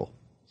is Pringle.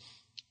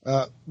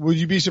 Would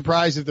you be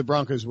surprised if the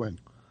Broncos win?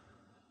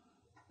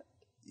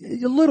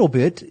 A little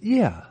bit,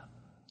 yeah.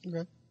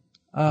 Okay.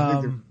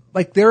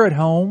 They're at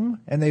home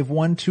and they've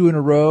won 2 in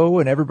a row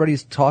and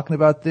everybody's talking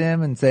about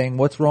them and saying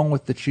what's wrong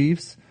with the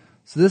Chiefs.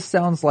 So this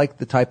sounds like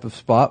the type of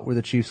spot where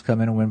the Chiefs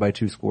come in and win by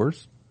 2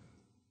 scores.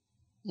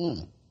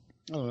 I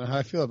don't know how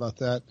I feel about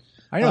that.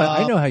 I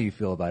know how you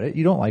feel about it.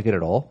 You don't like it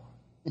at all.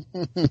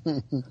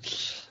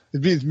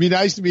 It'd be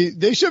nice to be.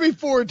 They should be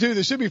 4-2.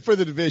 They should be for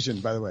the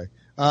division, by the way.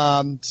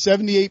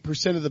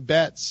 78% of the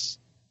bets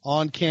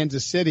on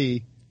Kansas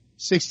City,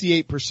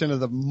 68% of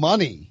the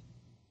money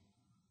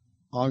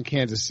on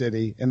Kansas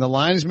City, and the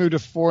line has moved to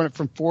from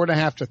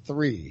 4.5 to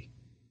 3.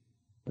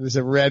 It is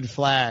a red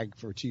flag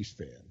for Chiefs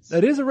fans.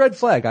 That is a red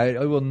flag.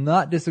 I will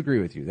not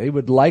disagree with you. They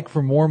would like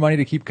for more money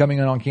to keep coming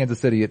in on Kansas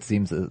City, it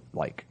seems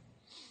like.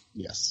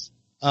 Yes.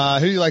 Who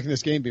do you like in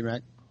this game,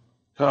 B-Mac?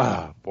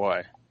 Oh,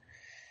 boy.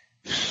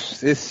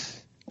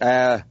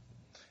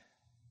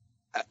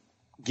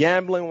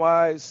 Gambling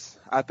wise,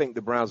 I think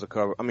the Broncos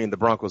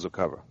will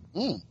cover.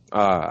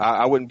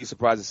 I wouldn't be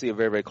surprised to see a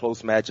very, very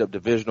close matchup,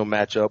 divisional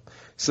matchup,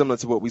 similar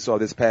to what we saw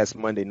this past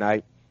Monday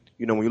night.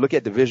 You know, when you look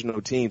at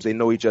divisional teams, they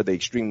know each other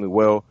extremely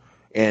well.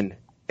 And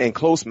in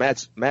close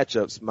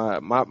matchups,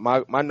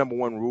 my number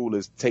one rule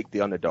is take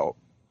the underdog.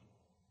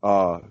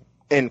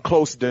 In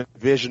close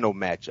divisional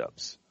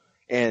matchups.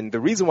 And the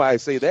reason why I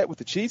say that with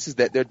the Chiefs is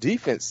that their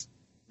defense,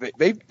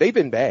 they've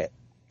been bad.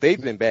 They've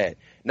been bad.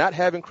 Not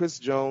having Chris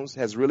Jones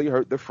has really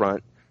hurt the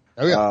front.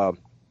 Oh, yeah.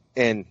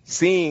 And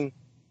seeing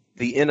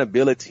the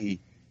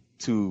inability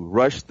to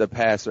rush the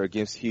passer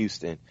against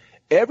Houston.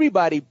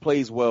 Everybody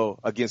plays well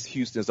against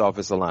Houston's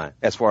offensive line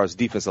as far as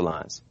defensive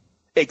lines,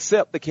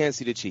 except the Kansas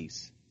City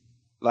Chiefs.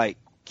 Like,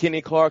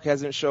 Kenny Clark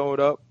hasn't showed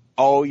up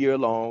all year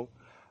long.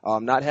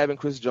 Not having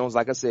Chris Jones,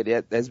 like I said,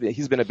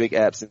 he's been a big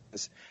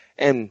absence.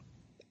 And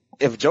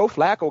if Joe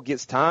Flacco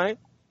gets time,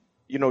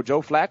 you know,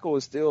 Joe Flacco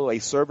is still a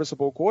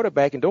serviceable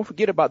quarterback. And don't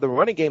forget about the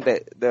running game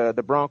that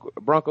the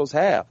Broncos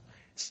have.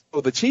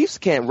 So the Chiefs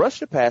can't rush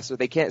the passer.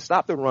 They can't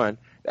stop the run.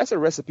 That's a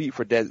recipe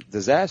for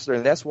disaster,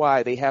 and that's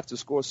why they have to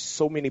score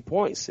so many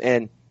points.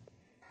 And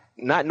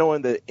not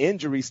knowing the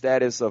injury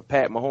status of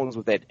Pat Mahomes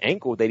with that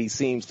ankle that he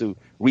seems to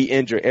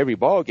re-injure every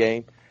ball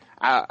game,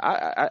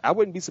 I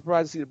wouldn't be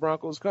surprised to see the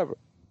Broncos cover.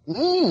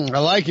 I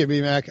like it,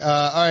 B-Mac.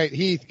 All right,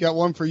 Heath, got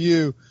one for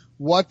you.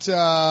 It's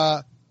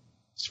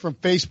from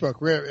Facebook.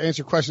 We're going to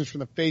answer questions from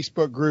the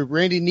Facebook group.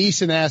 Randy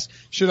Neeson asked,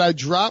 should I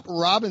drop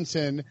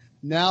Robinson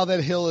now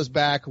that Hill is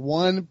back?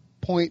 1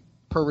 point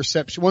per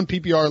reception, 1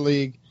 PPR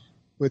league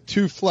with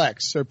 2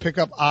 flex, so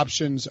pickup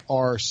options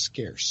are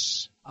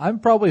scarce. I'm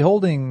probably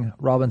holding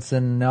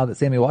Robinson now that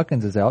Sammy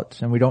Watkins is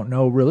out, and we don't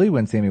know really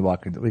when Sammy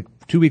Watkins.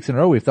 2 weeks in a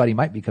row, we've thought he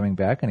might be coming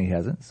back, and he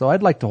hasn't. So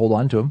I'd like to hold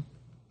on to him.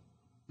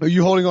 Are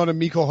you holding on to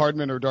Mecole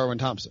Hardman or Darwin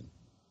Thompson?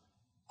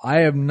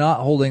 I am not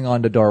holding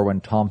on to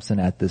Darwin Thompson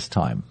at this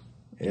time.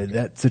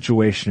 That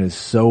situation is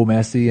so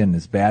messy, and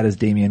as bad as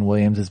Damian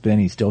Williams has been,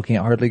 he still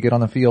can't hardly get on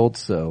the field.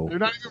 So they're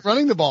not even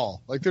running the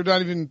ball. Like they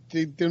don't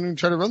even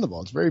try to run the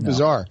ball. It's very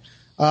bizarre.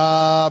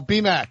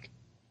 B-Mac,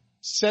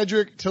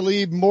 Cedric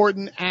Talib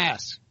Morton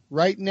asks,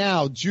 right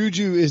now,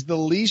 Juju is the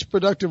least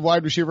productive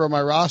wide receiver on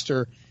my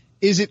roster.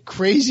 Is it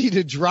crazy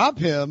to drop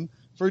him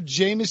for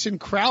Jamison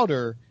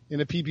Crowder in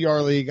a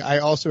PPR league. I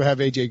also have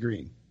AJ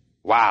Green.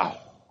 Wow.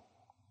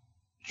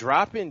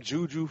 Dropping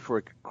Juju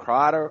for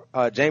Crowder,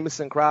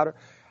 Jamison Crowder.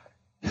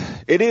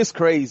 It is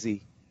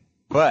crazy,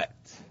 but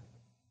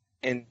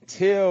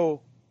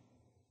until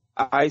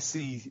I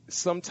see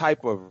some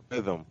type of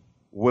rhythm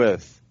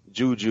with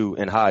Juju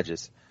and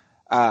Hodges,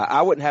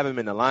 I wouldn't have him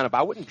in the lineup.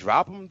 I wouldn't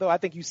drop him though. I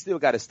think you still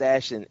got to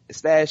stash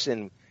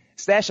him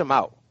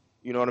out.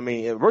 You know what I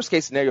mean? In worst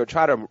case scenario,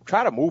 try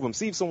to move him.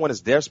 See if someone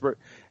is desperate.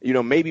 You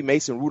know, maybe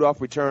Mason Rudolph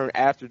return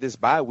after this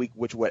bye week,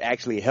 which would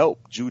actually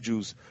help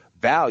Juju's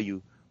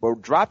value.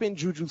 But dropping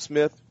Juju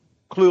Smith,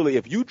 clearly,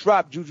 if you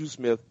drop Juju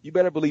Smith, you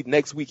better believe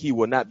next week he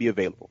will not be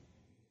available.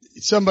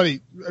 Somebody's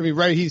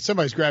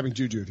grabbing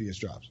Juju if he gets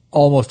dropped.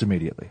 Almost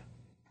immediately.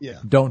 Yeah.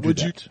 Don't do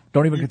that.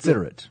 Don't even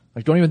consider it.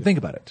 Like, don't even think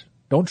about it.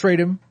 Don't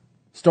trade him.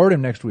 Start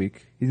him next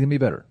week. He's going to be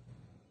better.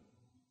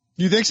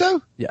 You think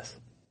so? Yes.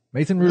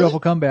 Mason Rudolph will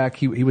come back.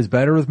 He was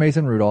better with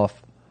Mason Rudolph.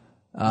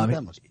 Not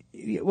that much.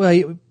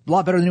 A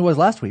lot better than he was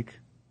last week.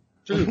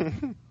 True.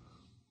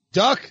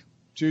 Duck,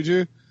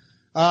 Juju.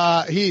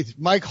 Heath,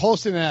 Mike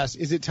Holston asks,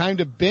 is it time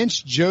to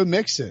bench Joe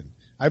Mixon?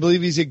 I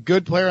believe he's a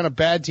good player on a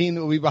bad team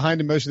that will be behind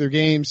in most of their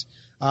games.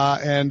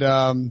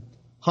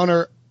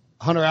 Hunter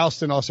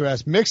Alston also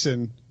asks,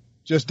 Mixon,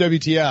 just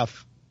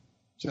WTF.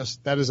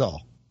 Just, that is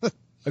all.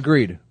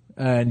 Agreed.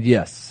 And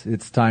yes,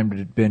 it's time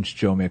to bench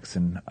Joe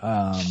Mixon.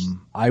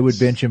 I would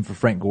bench him for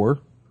Frank Gore.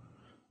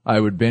 I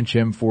would bench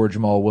him for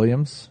Jamal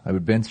Williams. I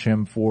would bench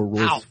him for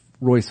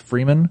Royce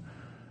Freeman.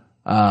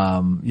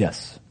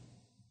 Yes.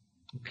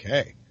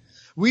 Okay.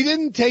 We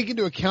didn't take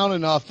into account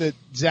enough that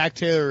Zach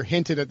Taylor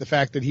hinted at the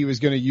fact that he was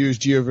going to use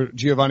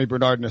Giovanni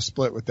Bernard in a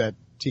split with that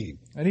team.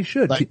 And he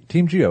should. Like,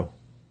 Team Gio.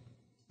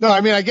 No,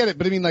 I mean, I get it,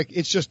 but I mean, like,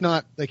 it's just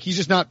not, like, he's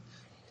just not,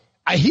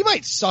 he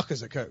might suck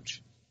as a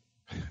coach.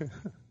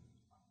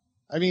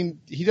 I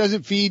mean, he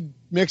doesn't feed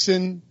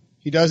Mixon.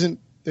 They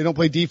don't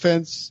play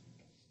defense.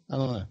 I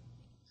don't know.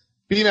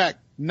 BMAC,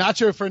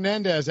 Nacho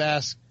Fernandez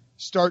asks,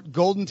 start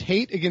Golden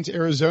Tate against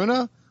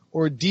Arizona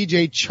or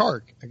DJ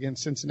Chark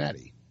against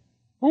Cincinnati?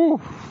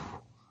 Ooh,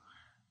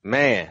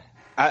 man,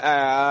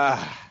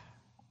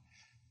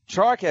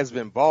 Chark has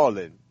been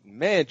balling.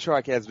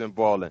 Chark has been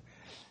balling.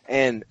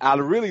 And I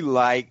really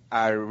like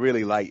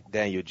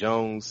Daniel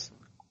Jones.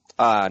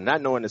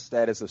 Not knowing the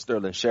status of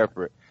Sterling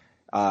Shepard.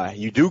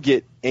 You do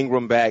get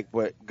Ingram back,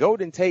 but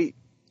Golden Tate,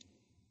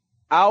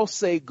 I'll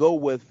say go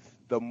with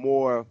the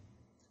more,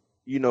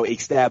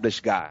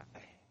 established guy.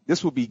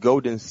 This will be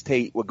Golden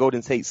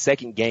Tate's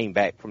second game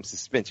back from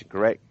suspension,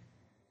 correct?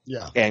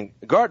 Yeah. And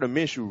Gardner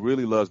Minshew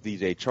really loves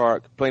DJ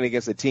Chark playing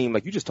against a team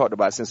like you just talked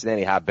about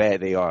Cincinnati, how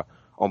bad they are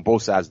on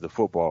both sides of the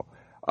football.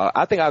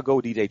 I think I'll go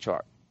DJ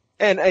Chark.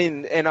 And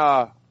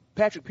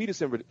Patrick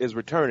Peterson is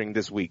returning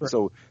this week. Right.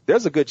 So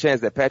there's a good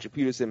chance that Patrick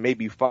Peterson may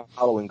be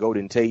following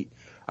Golden Tate.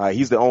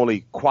 He's the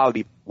only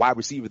quality wide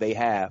receiver they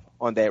have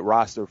on that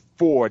roster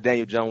for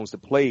Daniel Jones to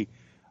play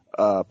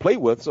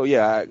with. So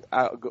yeah,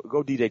 I'll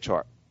go DJ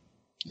Chark.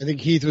 I think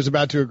Heath was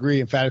about to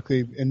agree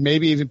emphatically and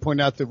maybe even point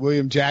out that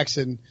William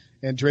Jackson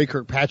and Dre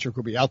Kirkpatrick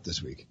will be out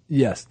this week.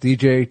 Yes,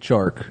 DJ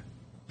Chark.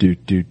 Do.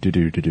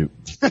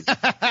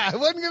 I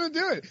wasn't going to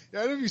do it. I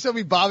don't know if you saw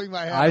me bobbing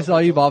my head. I saw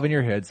you bobbing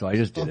your head, so I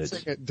just did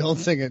it. Don't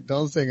sing it.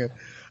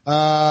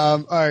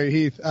 All right,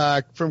 Heath,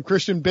 from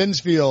Christian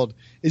Bensfield.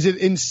 Is it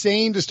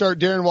insane to start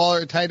Darren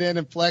Waller at tight end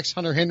and flex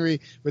Hunter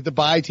Henry with the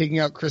bye taking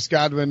out Chris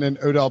Godwin and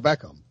Odell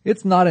Beckham?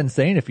 It's not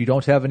insane if you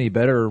don't have any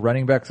better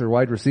running backs or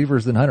wide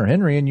receivers than Hunter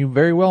Henry, and you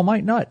very well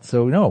might not.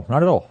 So no,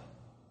 not at all.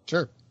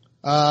 Sure.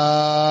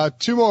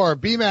 Two more.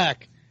 BMAC.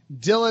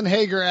 Dylan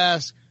Hager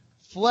asks,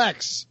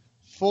 flex,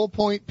 full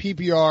point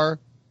PPR.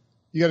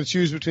 You got to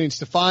choose between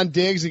Stephon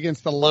Diggs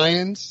against the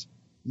Lions,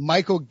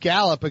 Michael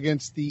Gallup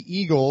against the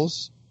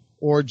Eagles,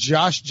 or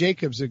Josh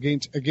Jacobs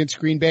against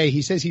Green Bay.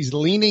 He says he's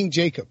leaning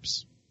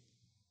Jacobs.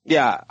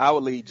 Yeah, I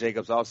would lead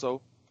Jacobs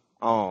also.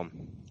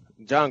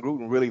 John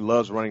Gruden really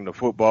loves running the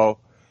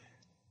football.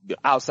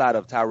 Outside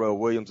of Tyrell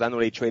Williams, I know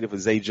they traded for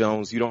Zay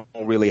Jones. You don't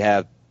really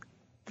have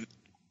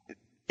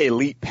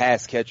elite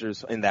pass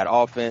catchers in that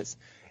offense.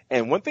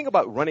 And one thing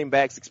about running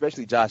backs,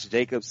 especially Josh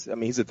Jacobs, I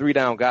mean, he's a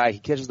 3-down guy. He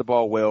catches the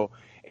ball well,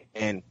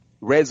 and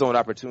red zone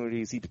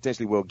opportunities he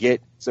potentially will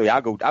get. So yeah,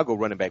 I'll go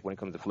running back when it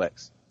comes to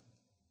flex.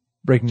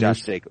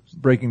 Josh Jacobs.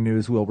 Breaking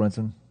news, Will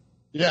Brinson.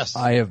 Yes.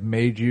 I have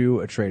made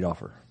you a trade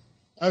offer.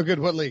 Oh, good.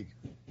 What league?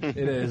 It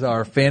is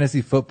our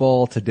Fantasy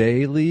Football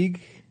Today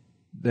league.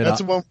 That's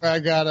the one where I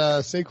got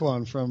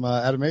Saquon from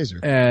Adam Azer.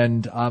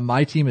 And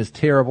my team is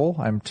terrible.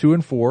 I'm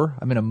 2-4.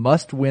 I'm in a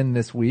must-win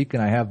this week,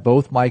 and I have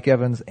both Mike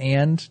Evans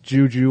and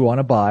Juju on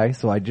a bye.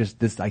 So I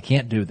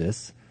can't do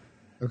this.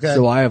 Okay.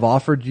 So I have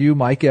offered you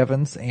Mike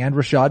Evans and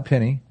Rashad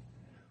Penny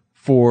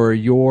for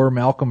your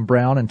Malcolm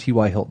Brown and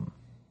T.Y. Hilton.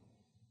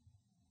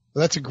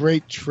 Well, that's a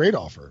great trade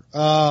offer.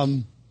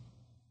 I'm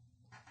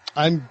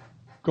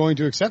going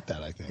to accept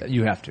that, I think.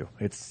 You have to.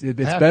 It's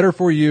better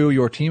for you.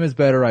 Your team is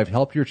better. I've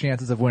helped your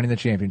chances of winning the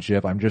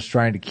championship. I'm just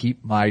trying to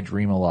keep my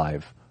dream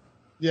alive.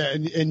 Yeah,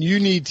 and you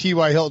need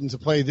T.Y. Hilton to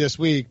play this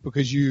week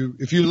because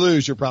if you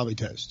lose, you're probably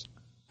toast.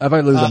 If I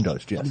lose, I'm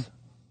toast, yes.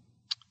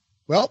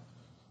 Well,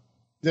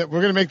 we're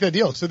going to make that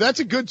deal. So that's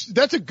a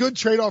good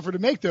trade offer to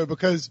make though,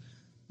 because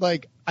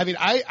I'm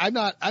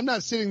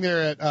not sitting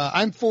there at,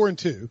 I'm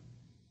 4-2.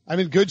 I'm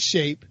in good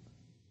shape.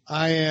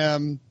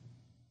 I'm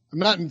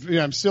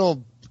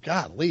still,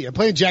 golly, I'm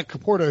playing Jack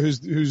Caporta,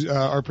 who's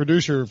our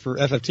producer for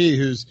FFT,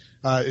 who's,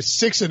 is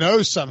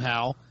 6-0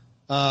 somehow.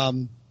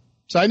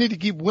 So I need to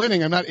keep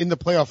winning. I'm not in the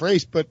playoff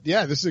race, but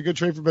yeah, this is a good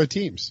trade for both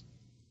teams.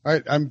 All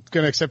right. I'm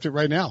going to accept it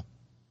right now.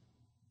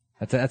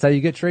 That's how you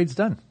get trades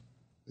done.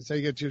 That's how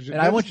you get your, and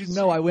I want you to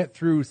know I went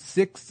through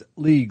 6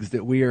 leagues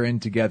that we are in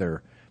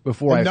together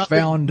before I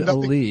found a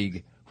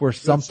league where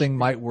something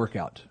might work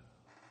out.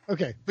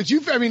 Okay. But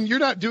you're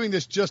not doing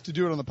this just to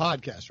do it on the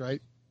podcast,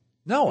 right?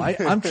 No,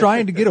 I'm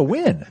trying to get a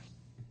win.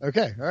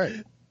 Okay. All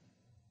right.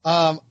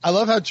 I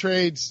love how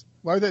trades,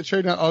 why would that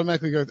trade not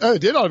automatically go? Oh, it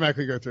did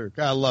automatically go through.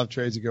 God, I love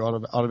trades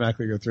that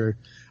automatically go through.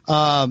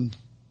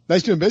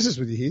 Nice doing business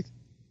with you, Heath.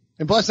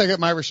 And plus I got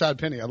my Rashad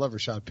Penny. I love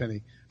Rashad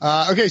Penny.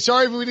 Okay.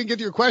 Sorry if we didn't get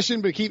to your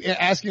question, but keep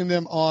asking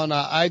them on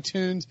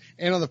iTunes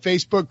and on the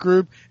Facebook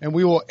group and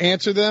we will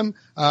answer them.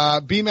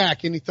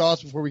 B-Mac, any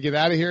thoughts before we get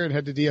out of here and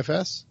head to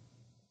DFS?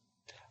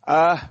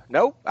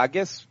 No, I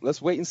guess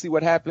let's wait and see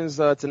what happens,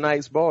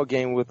 tonight's ball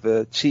game with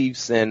the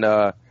Chiefs and,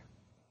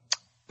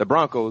 the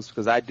Broncos,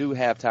 because I do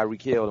have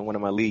Tyreek Hill in one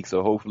of my leagues,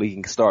 so hopefully he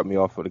can start me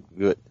off with a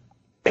good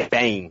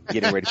bang,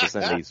 getting ready for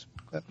Sunday's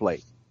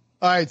play.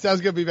 All right.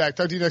 Sounds good. Be back.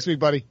 Talk to you next week,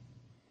 buddy.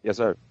 Yes,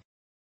 sir.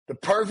 The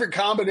perfect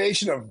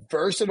combination of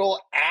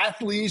versatile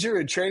athleisure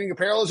and training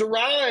apparel has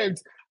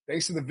arrived.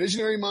 Thanks to the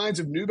visionary minds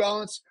of New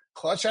Balance,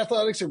 Clutch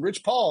Athletics, and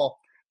Rich Paul,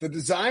 the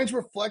designs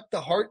reflect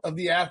the heart of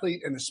the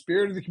athlete and the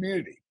spirit of the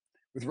community.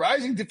 With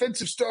rising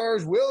defensive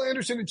stars Will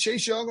Anderson and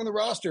Chase Young on the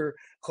roster,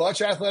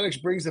 Clutch Athletics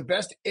brings the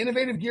best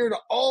innovative gear to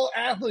all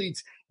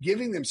athletes,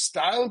 giving them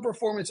style and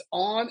performance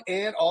on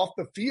and off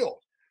the field.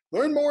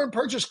 Learn more and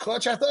purchase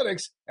Clutch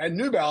Athletics at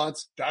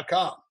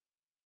NewBalance.com.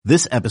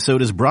 This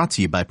episode is brought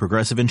to you by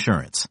Progressive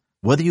Insurance.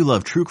 Whether you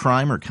love true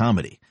crime or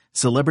comedy,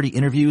 celebrity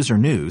interviews or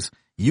news,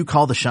 you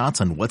call the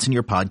shots on what's in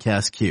your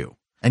podcast queue.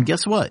 And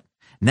guess what?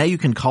 Now you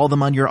can call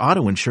them on your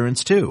auto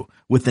insurance too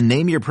with the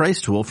Name Your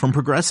Price tool from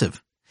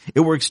Progressive.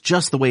 It works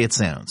just the way it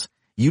sounds.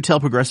 You tell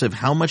Progressive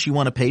how much you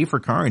want to pay for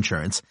car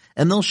insurance,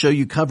 and they'll show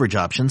you coverage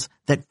options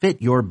that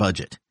fit your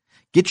budget.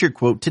 Get your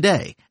quote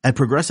today at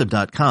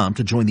Progressive.com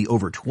to join the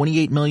over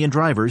 28 million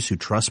drivers who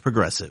trust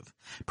Progressive.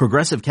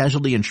 Progressive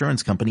Casualty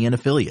Insurance Company and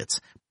Affiliates.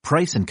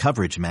 Price and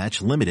coverage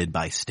match limited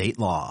by state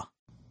law.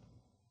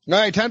 All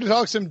right, time to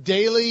talk some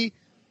daily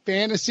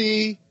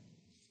fantasy.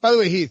 By the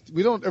way, Heath,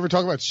 we don't ever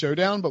talk about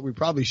Showdown, but we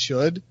probably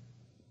should.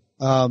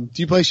 Do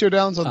you play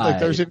Showdowns on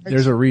Thursday nights?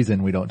 There's a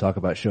reason we don't talk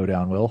about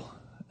Showdown, Will.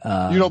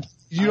 You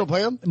don't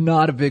play them?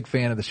 Not a big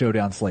fan of the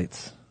Showdown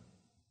slates.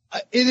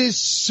 It is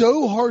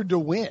so hard to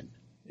win.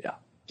 Yeah.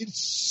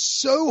 It's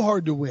so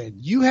hard to win.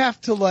 You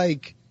have to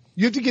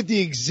get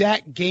the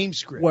exact game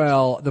script.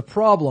 Well, the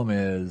problem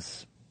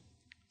is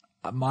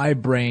my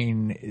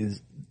brain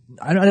is,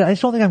 I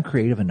just don't think I'm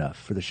creative enough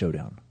for the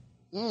Showdown.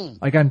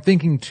 Like I'm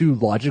thinking too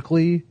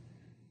logically.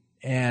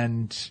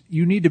 And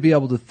you need to be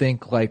able to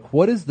think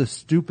what is the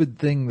stupid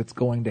thing that's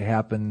going to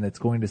happen that's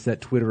going to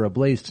set Twitter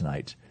ablaze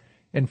tonight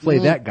and play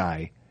that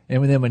guy.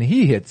 And then when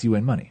he hits, you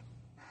win money.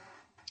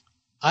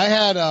 I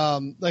had, I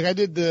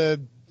did the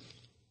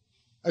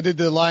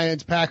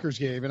Lions Packers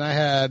game and I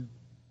had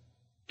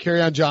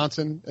Kerryon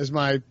Johnson as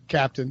my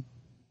captain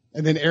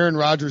and then Aaron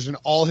Rodgers and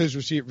all his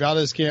receivers,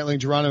 Valdez-Scantling,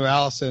 Geronimo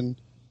Allison,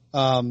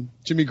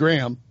 Jimmy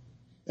Graham,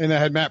 and I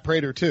had Matt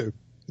Prater too.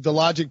 The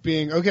logic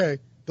being, okay,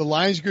 the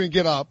Lions are going to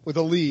get up with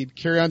a lead.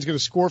 Kerryon's going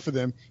to score for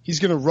them. He's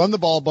going to run the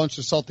ball a bunch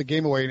to salt the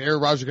game away, and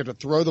Aaron Rodgers is going to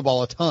throw the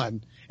ball a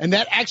ton. And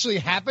that actually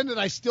happened, and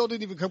I still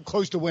didn't even come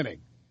close to winning.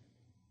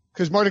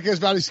 Because Marquez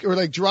Valdez,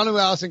 or Geronimo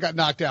Allison got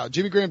knocked out.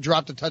 Jimmy Graham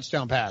dropped a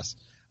touchdown pass.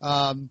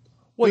 Well,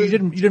 you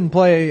didn't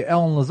play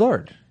Alan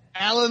Lazard.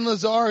 Alan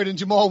Lazard and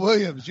Jamal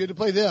Williams. You had to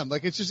play them.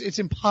 It's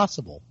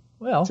impossible.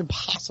 Well, it's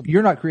impossible.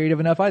 You're not creative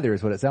enough either,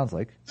 is what it sounds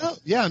like. No,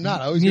 yeah, I'm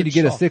not. I you need to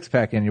get a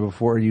six-pack in you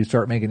before you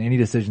start making any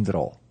decisions at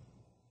all.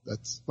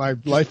 That's my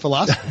life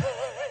philosophy.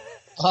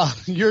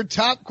 Your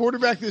top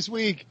quarterback this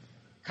week,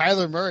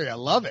 Kyler Murray. I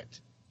love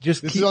it.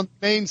 This is on the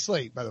main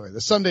slate, by the way, the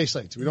Sunday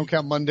slate. So we don't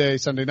count Monday,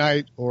 Sunday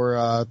night,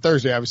 or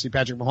Thursday, obviously,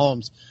 Patrick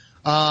Mahomes.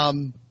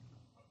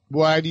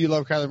 Why do you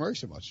love Kyler Murray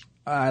so much?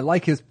 I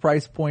like his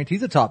price point.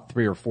 He's a top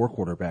 3 or 4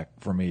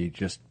 quarterback for me,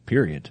 just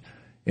period,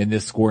 in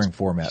this scoring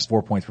format,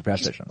 4 points per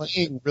pass touchdown.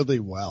 Playing really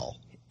well.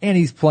 And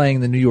he's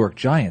playing the New York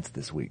Giants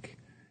this week.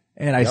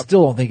 And I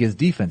still don't think his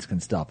defense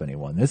can stop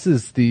anyone. This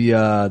is the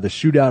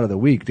shootout of the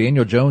week.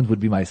 Daniel Jones would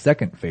be my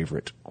second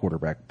favorite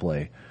quarterback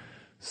play.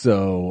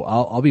 So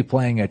I'll be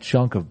playing a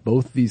chunk of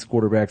both these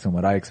quarterbacks in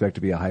what I expect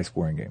to be a high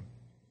scoring game.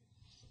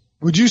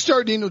 Would you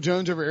start Daniel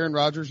Jones over Aaron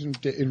Rodgers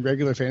in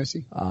regular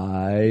fantasy?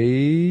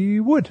 I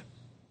would.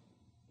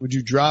 Would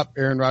you drop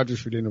Aaron Rodgers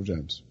for Daniel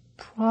Jones?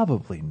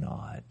 Probably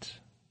not.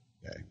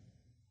 Okay.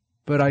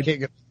 But I can't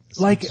get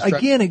Like,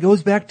 again, it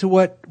goes back to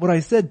what I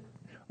said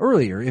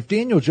earlier. If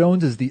Daniel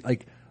Jones is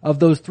of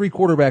those three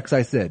quarterbacks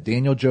I said,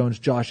 Daniel Jones,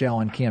 Josh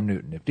Allen, Cam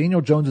Newton, if Daniel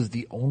Jones is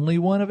the only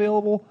one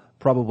available,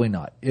 probably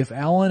not. If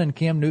Allen and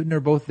Cam Newton are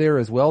both there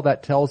as well,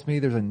 that tells me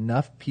there's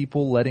enough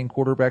people letting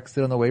quarterbacks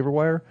sit on the waiver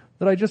wire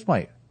that I just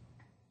might.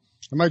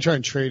 I might try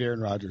and trade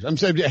Aaron Rodgers.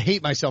 I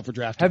hate myself for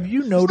drafting. Have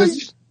you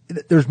noticed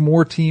that there's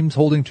more teams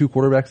holding two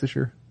quarterbacks this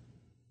year?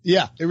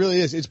 Yeah, it really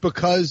is. It's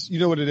because, you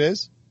know what it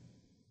is?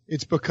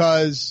 It's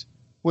because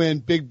when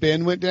Big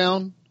Ben went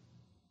down,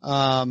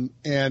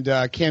 and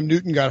Cam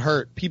Newton got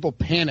hurt, people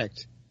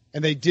panicked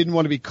and they didn't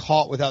want to be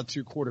caught without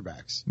two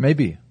quarterbacks.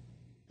 Maybe.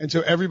 And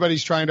so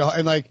everybody's trying to,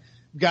 and like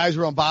guys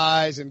were on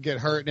buys and get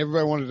hurt and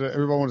everybody wanted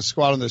to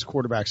squat on those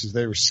quarterbacks as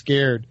they were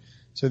scared.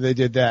 So they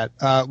did that.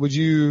 Would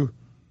you,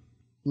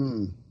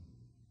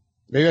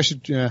 maybe I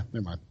should,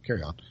 never mind.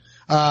 Carry on.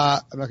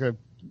 I'm not going to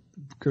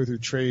go through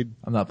trade.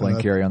 I'm not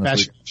playing carry on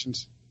this week.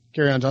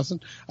 Carry on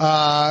Johnson.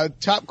 Top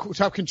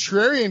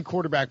contrarian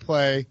quarterback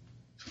play.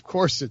 Of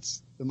course,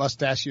 it's the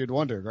mustache you had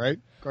wondered, right?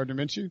 Gardner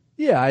Minshew?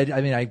 Yeah,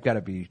 I mean, I've got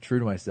to be true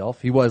to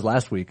myself. He was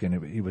last week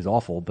and he was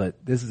awful,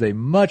 but this is a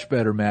much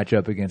better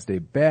matchup against a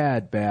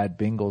bad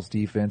Bengals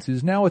defense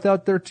who's now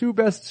without their two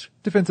best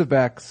defensive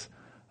backs.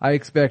 I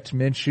expect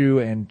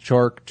Minshew and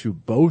Chark to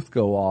both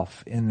go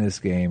off in this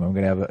game. I'm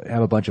going to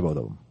have a bunch of both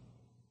of them.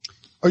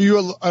 Are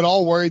you at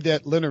all worried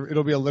that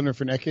it'll be a Leonard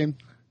Fournette game?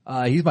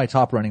 He's my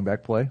top running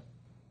back play.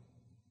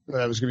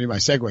 That was going to be my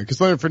segue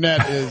because Leonard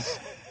Fournette is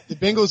the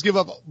Bengals give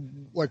up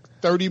like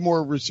 30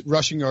 more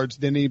rushing yards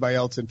than anybody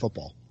else in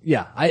football.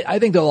 Yeah, I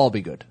think they'll all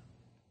be good.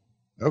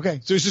 Okay,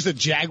 so it's just a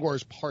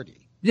Jaguars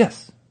party.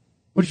 Yes.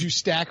 Would you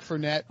stack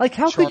Fournette? Like,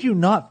 how could you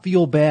not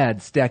feel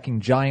bad stacking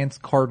Giants,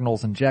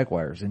 Cardinals, and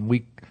Jaguars in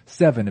week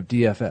 7 of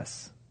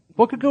DFS?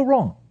 What could go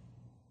wrong?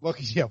 Well,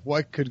 yeah,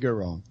 what could go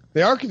wrong?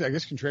 They are, I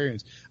guess,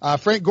 contrarians.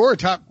 Frank Gore,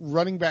 top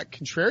running back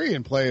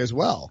contrarian play as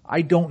well.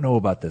 I don't know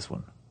about this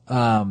one.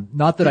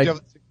 Not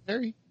that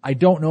I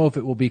don't know if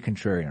it will be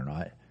contrarian or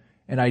not.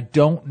 And I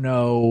don't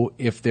know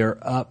if they're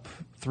up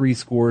 3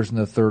 scores in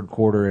the third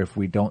quarter if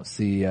we don't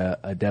see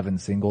a Devin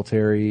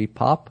Singletary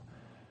pop.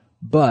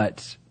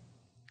 But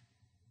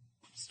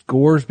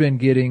Gore's been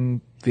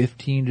getting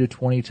 15 to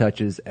 20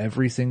 touches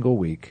every single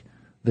week.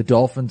 The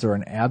Dolphins are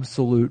an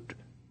absolute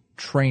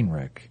train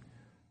wreck.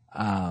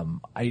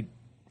 I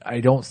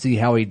don't see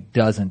how he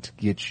doesn't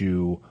get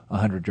you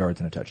 100 yards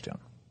and a touchdown.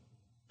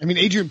 I mean,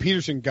 Adrian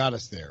Peterson got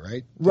us there,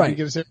 right? Right. Did he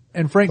get us there?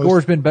 And Frank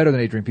Gore's been better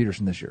than Adrian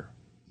Peterson this year.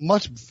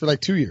 Much for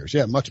like 2 years.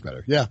 Yeah, much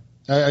better. Yeah,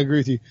 I agree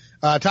with you.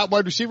 Top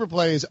wide receiver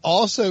play is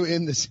also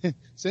in the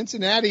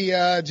Cincinnati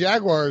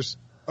Jaguars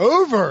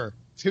over.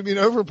 It's going to be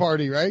an over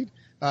party, right?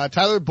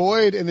 Tyler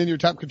Boyd and then your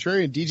top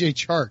contrarian, DJ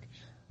Chark.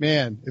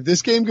 Man, if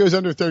this game goes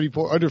under 40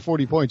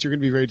 points, you're going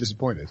to be very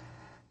disappointed.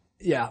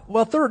 Yeah.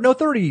 Well,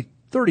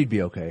 30'd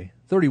be okay.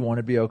 31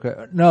 would be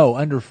okay. No,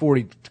 under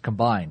 40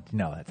 combined.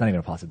 No, that's not even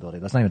a possibility.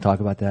 Let's not even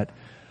talk about that.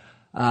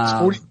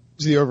 40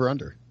 is the over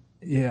under.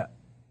 Yeah.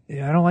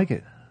 Yeah, I don't like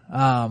it.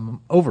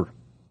 Over.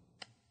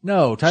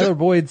 No, Tyler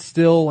Boyd's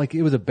still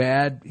he was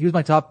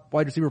my top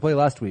wide receiver play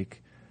last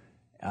week,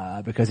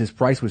 because his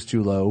price was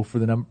too low for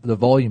the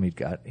volume he'd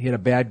got. He had a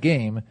bad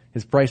game.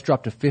 His price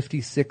dropped to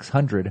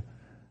 5,600.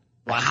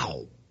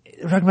 Wow.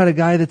 We're talking about a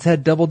guy that's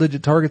had double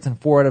digit targets in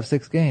 4 out of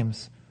 6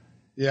 games.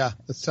 Yeah,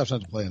 that's tough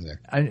not to play in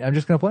there. I'm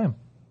just going to play him.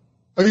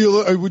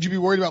 Would you be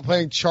worried about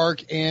playing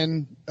Chark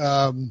and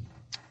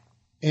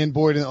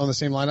Boyd on the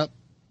same lineup?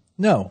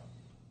 No.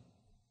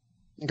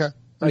 Okay.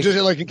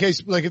 Just in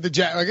case, if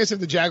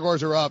the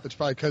Jaguars are up, it's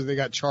probably because they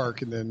got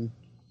Chark and then.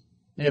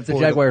 And if the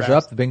Jaguars are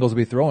up, the Bengals will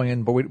be throwing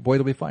and Boyd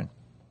will be fine.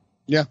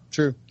 Yeah,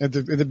 true. If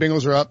the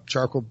Bengals are up,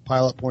 Chark will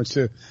pile up points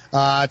too.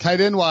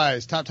 Tight end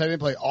wise, top tight end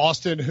play,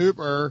 Austin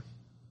Hooper.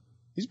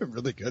 He's been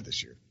really good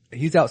this year.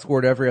 He's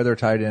outscored every other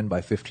tight end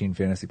by 15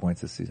 fantasy points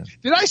this season.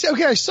 Did I say?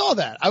 Okay, I saw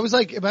that. I was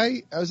like, am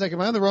I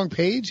on the wrong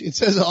page? It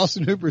says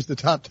Austin Hooper is the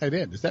top tight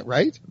end. Is that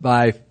right?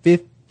 By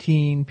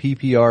 15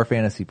 PPR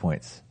fantasy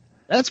points.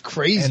 That's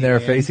crazy. And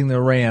they're facing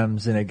the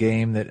Rams in a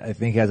game that I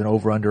think has an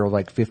over-under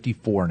of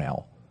 54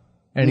 now.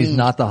 And he's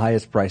not the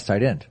highest priced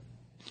tight end.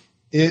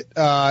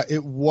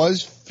 It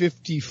was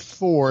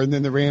 54 and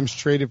then the Rams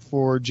traded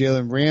for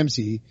Jalen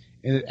Ramsey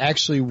and it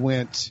actually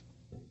went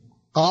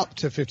up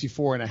to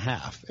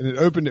 54.5 and it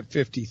opened at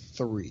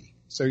 53.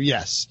 So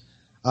yes.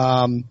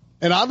 And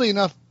oddly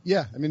enough,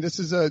 yeah, I mean,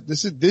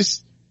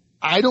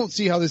 I don't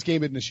see how this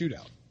game isn't a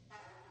shootout.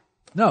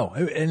 No,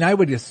 and I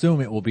would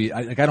assume it will be.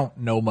 I don't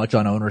know much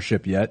on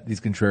ownership yet.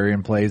 These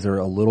contrarian plays are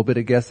a little bit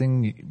of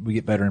guessing. We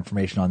get better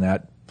information on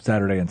that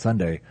Saturday and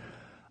Sunday.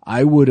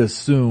 I would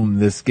assume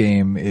this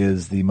game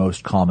is the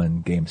most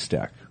common game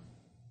stack.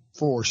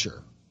 For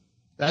sure.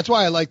 That's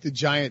why I like the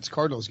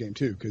Giants-Cardinals game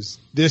too, because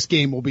this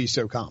game will be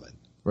so common.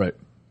 Right.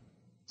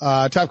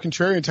 Top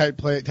contrarian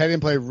tight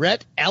end play,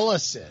 Rhett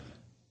Ellison.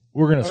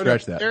 We're going to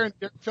scratch that. Darren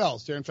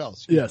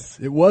Fells. Yes,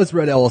 it was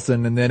Rhett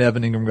Ellison, and then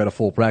Evan Ingram got a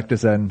full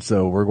practice end,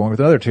 so we're going with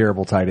another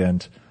terrible tight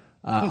end.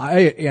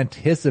 I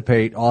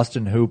anticipate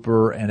Austin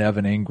Hooper and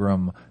Evan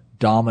Ingram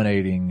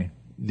dominating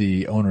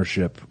the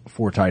ownership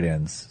for tight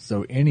ends.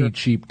 So any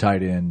cheap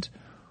tight end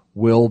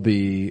will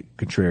be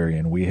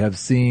contrarian. We have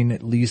seen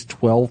at least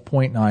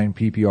 12.9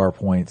 PPR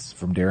points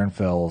from Darren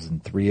Fells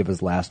in 3 of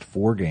his last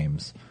 4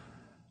 games.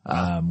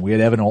 We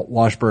had Evan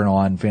Washburn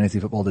on Fantasy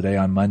Football Today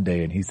on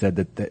Monday, and he said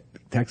that the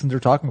Texans are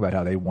talking about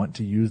how they want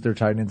to use their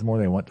tight ends more.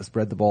 They want to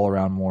spread the ball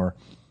around more.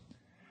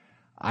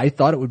 I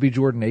thought it would be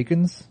Jordan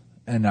Akins,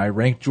 and I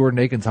ranked Jordan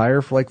Akins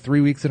higher for like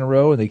 3 weeks in a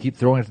row, and they keep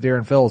throwing it to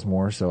Darren Fells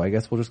more, so I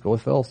guess we'll just go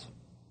with Fells.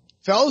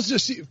 Fells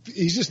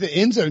he's just the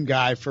end zone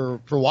guy for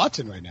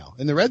Watson right now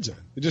in the red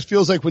zone. It just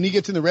feels like when he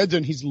gets in the red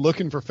zone, he's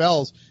looking for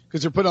Fells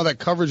because they're putting all that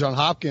coverage on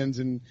Hopkins,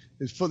 and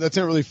that's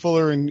not really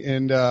Fuller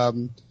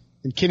and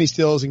Kenny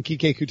Stills and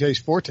Kike Kute's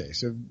forte.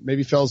 So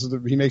maybe Fells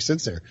he makes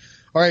sense there.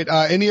 All right.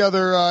 Any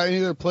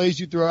other plays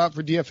you throw out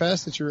for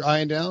DFS that you're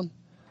eyeing down?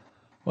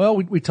 Well,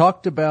 we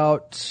talked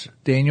about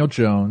Daniel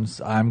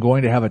Jones. I'm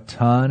going to have a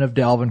ton of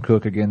Dalvin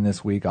Cook again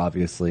this week,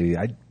 obviously.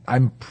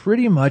 I'm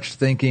pretty much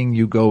thinking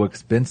you go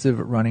expensive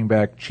at running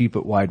back, cheap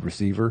at wide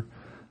receiver.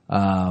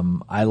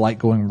 I like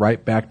going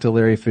right back to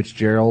Larry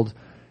Fitzgerald.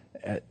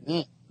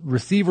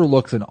 Receiver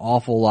looks an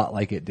awful lot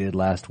like it did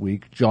last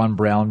week. John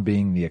Brown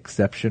being the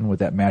exception with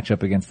that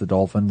matchup against the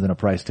Dolphins and a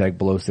price tag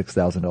below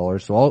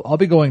 $6,000. So I'll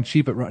be going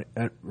cheap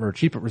at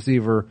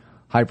receiver,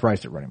 high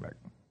priced at running back.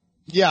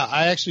 Yeah,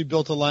 I actually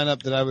built a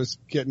lineup that I was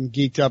getting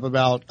geeked up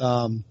about.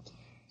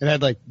 It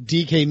had like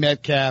DK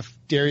Metcalf,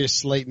 Darius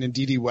Slayton, and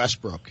DD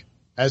Westbrook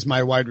as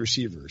my wide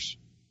receivers,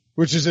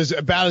 which is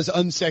about as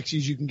unsexy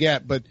as you can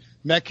get. But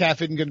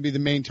Metcalf isn't going to be the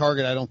main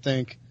target, I don't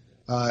think,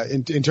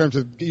 in terms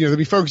of, they'll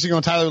be focusing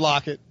on Tyler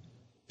Lockett,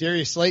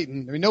 Darius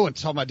Slayton. I mean, no one's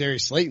talking about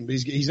Darius Slayton, but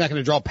he's not going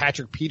to draw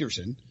Patrick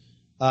Peterson.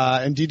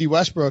 And DD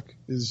Westbrook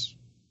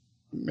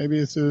maybe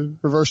it's a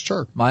reverse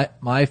chirp.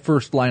 My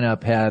first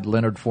lineup had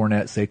Leonard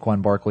Fournette,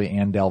 Saquon Barkley,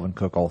 and Dalvin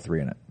Cook, all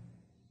 3 in it.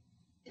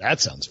 That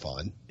sounds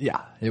fun.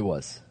 Yeah, it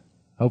was.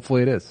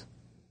 Hopefully it is.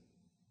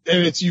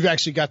 And you've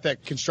actually got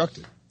that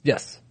constructed.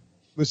 Yes.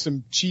 With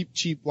some cheap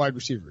wide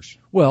receivers.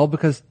 Well,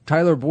 because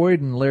Tyler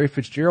Boyd and Larry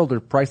Fitzgerald are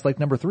priced like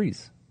number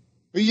 3s.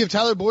 But you have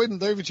Tyler Boyd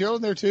and Larry Fitzgerald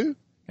in there too?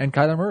 And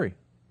Kyler Murray.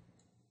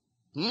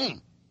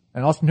 And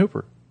Austin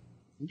Hooper.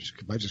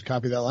 Might just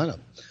copy that lineup.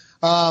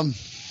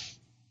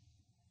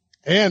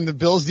 And the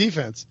Bills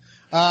defense.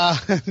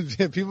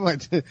 People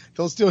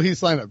don't steal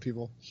Heath's lineup,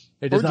 people.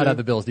 It does not have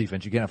the Bills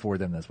defense. You can't afford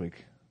them this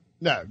week.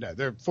 No,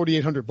 they're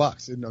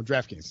 $4,800 in no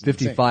DraftKings.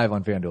 55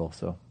 on FanDuel,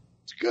 so.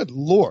 Good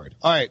Lord.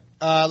 All right.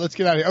 Let's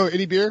get out of here. Oh,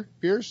 any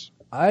beers?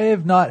 I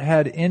have not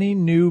had any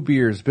new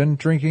beers. Been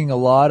drinking a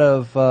lot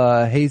of,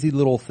 Hazy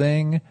Little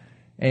Thing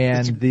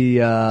and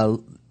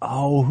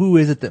who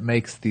is it that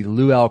makes the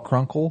Luau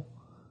Crunkle?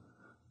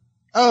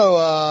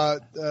 Oh,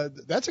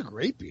 that's a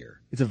great beer.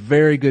 It's a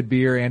very good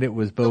beer, and it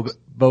was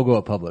BOGO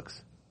at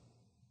Publix.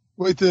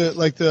 Wait, it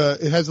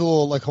has a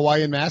little like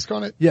Hawaiian mask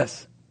on it?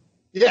 Yes.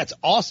 Yeah, it's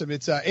awesome.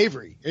 It's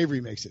Avery.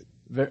 Avery makes it.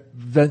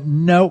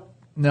 Nope.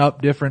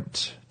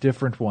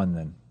 Different one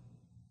then.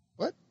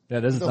 What? Yeah,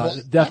 this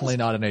is definitely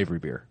not an Avery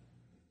beer.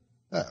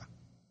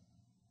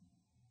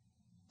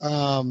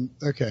 Oh.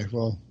 Okay,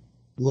 well,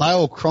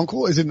 Lyle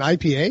Crunkle, is it an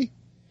IPA?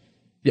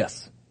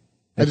 Yes.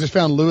 I just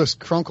found Lewis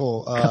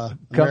Crunkle.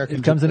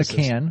 It comes in a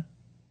can.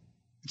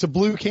 It's a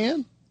blue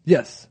can?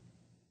 Yes.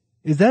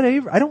 Is that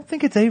Avery? I don't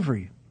think it's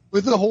Avery.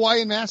 With a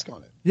Hawaiian mask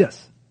on it.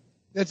 Yes.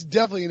 That's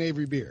definitely an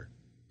Avery beer.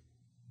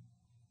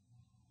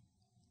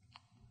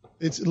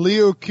 It's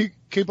Leo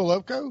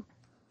Capolopco?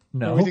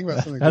 No,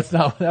 that's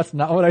not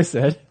what I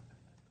said.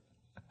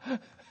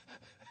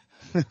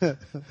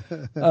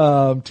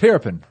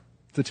 Terrapin.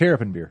 It's a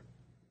Terrapin beer.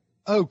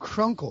 Oh,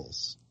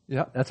 Crunkles.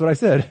 Yeah, that's what I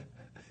said.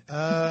 Okay.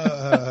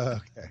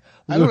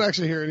 I don't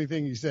actually hear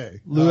anything you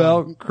say.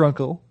 Luau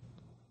Crunkle.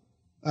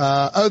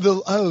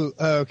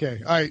 Okay.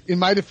 All right. In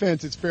my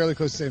defense, it's fairly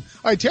close to the same.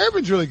 All right.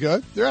 Terrapin's really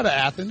good. They're out of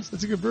Athens.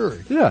 That's a good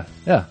brewery. Yeah.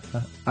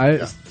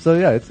 So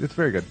yeah, it's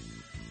very good.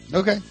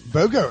 Okay.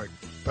 BOGO.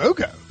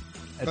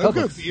 At BOGO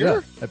Publix, beer?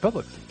 Yeah, at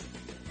Publix.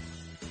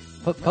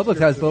 Publix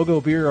has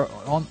BOGO beer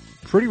on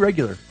pretty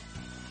regular.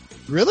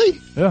 Really?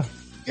 Yeah.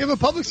 You have a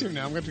Publix here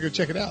now. I'm going to have to go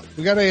check it out.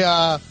 We got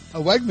a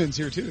Wegmans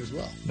here too as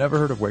well. Never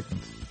heard of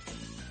Wegmans.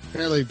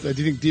 Apparently, do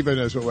you think Debo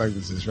knows what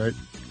Wegmans is, right?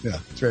 Yeah,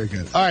 it's very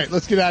good. All right,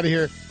 let's get out of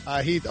here.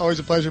 Heath, always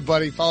a pleasure,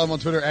 buddy. Follow him on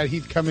Twitter at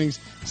Heath Cummings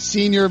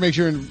Senior. Make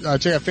sure and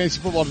check out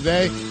Fantasy Football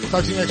Today.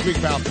 Talk to you next week,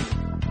 pal.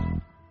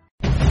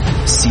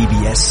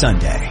 CBS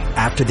Sunday,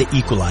 after the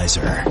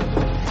Equalizer.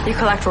 You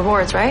collect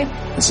rewards, right?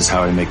 This is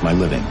how I make my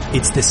living.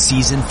 It's the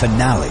season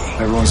finale.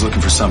 Everyone's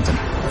looking for something.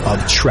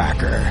 Of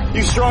Tracker.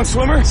 You strong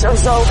swimmer?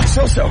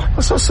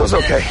 So-so's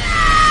okay.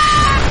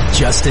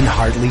 Justin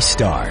Hartley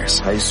stars.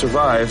 How you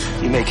survive,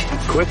 you make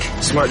quick,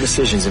 smart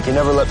decisions, and you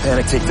never let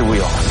panic take the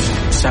wheel.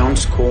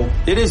 Sounds cool.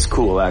 It is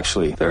cool,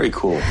 actually. Very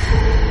cool.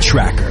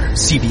 Tracker.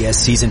 CBS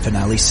season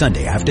finale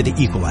Sunday after the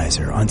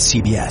Equalizer on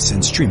CBS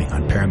and streaming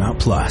on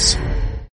Paramount+.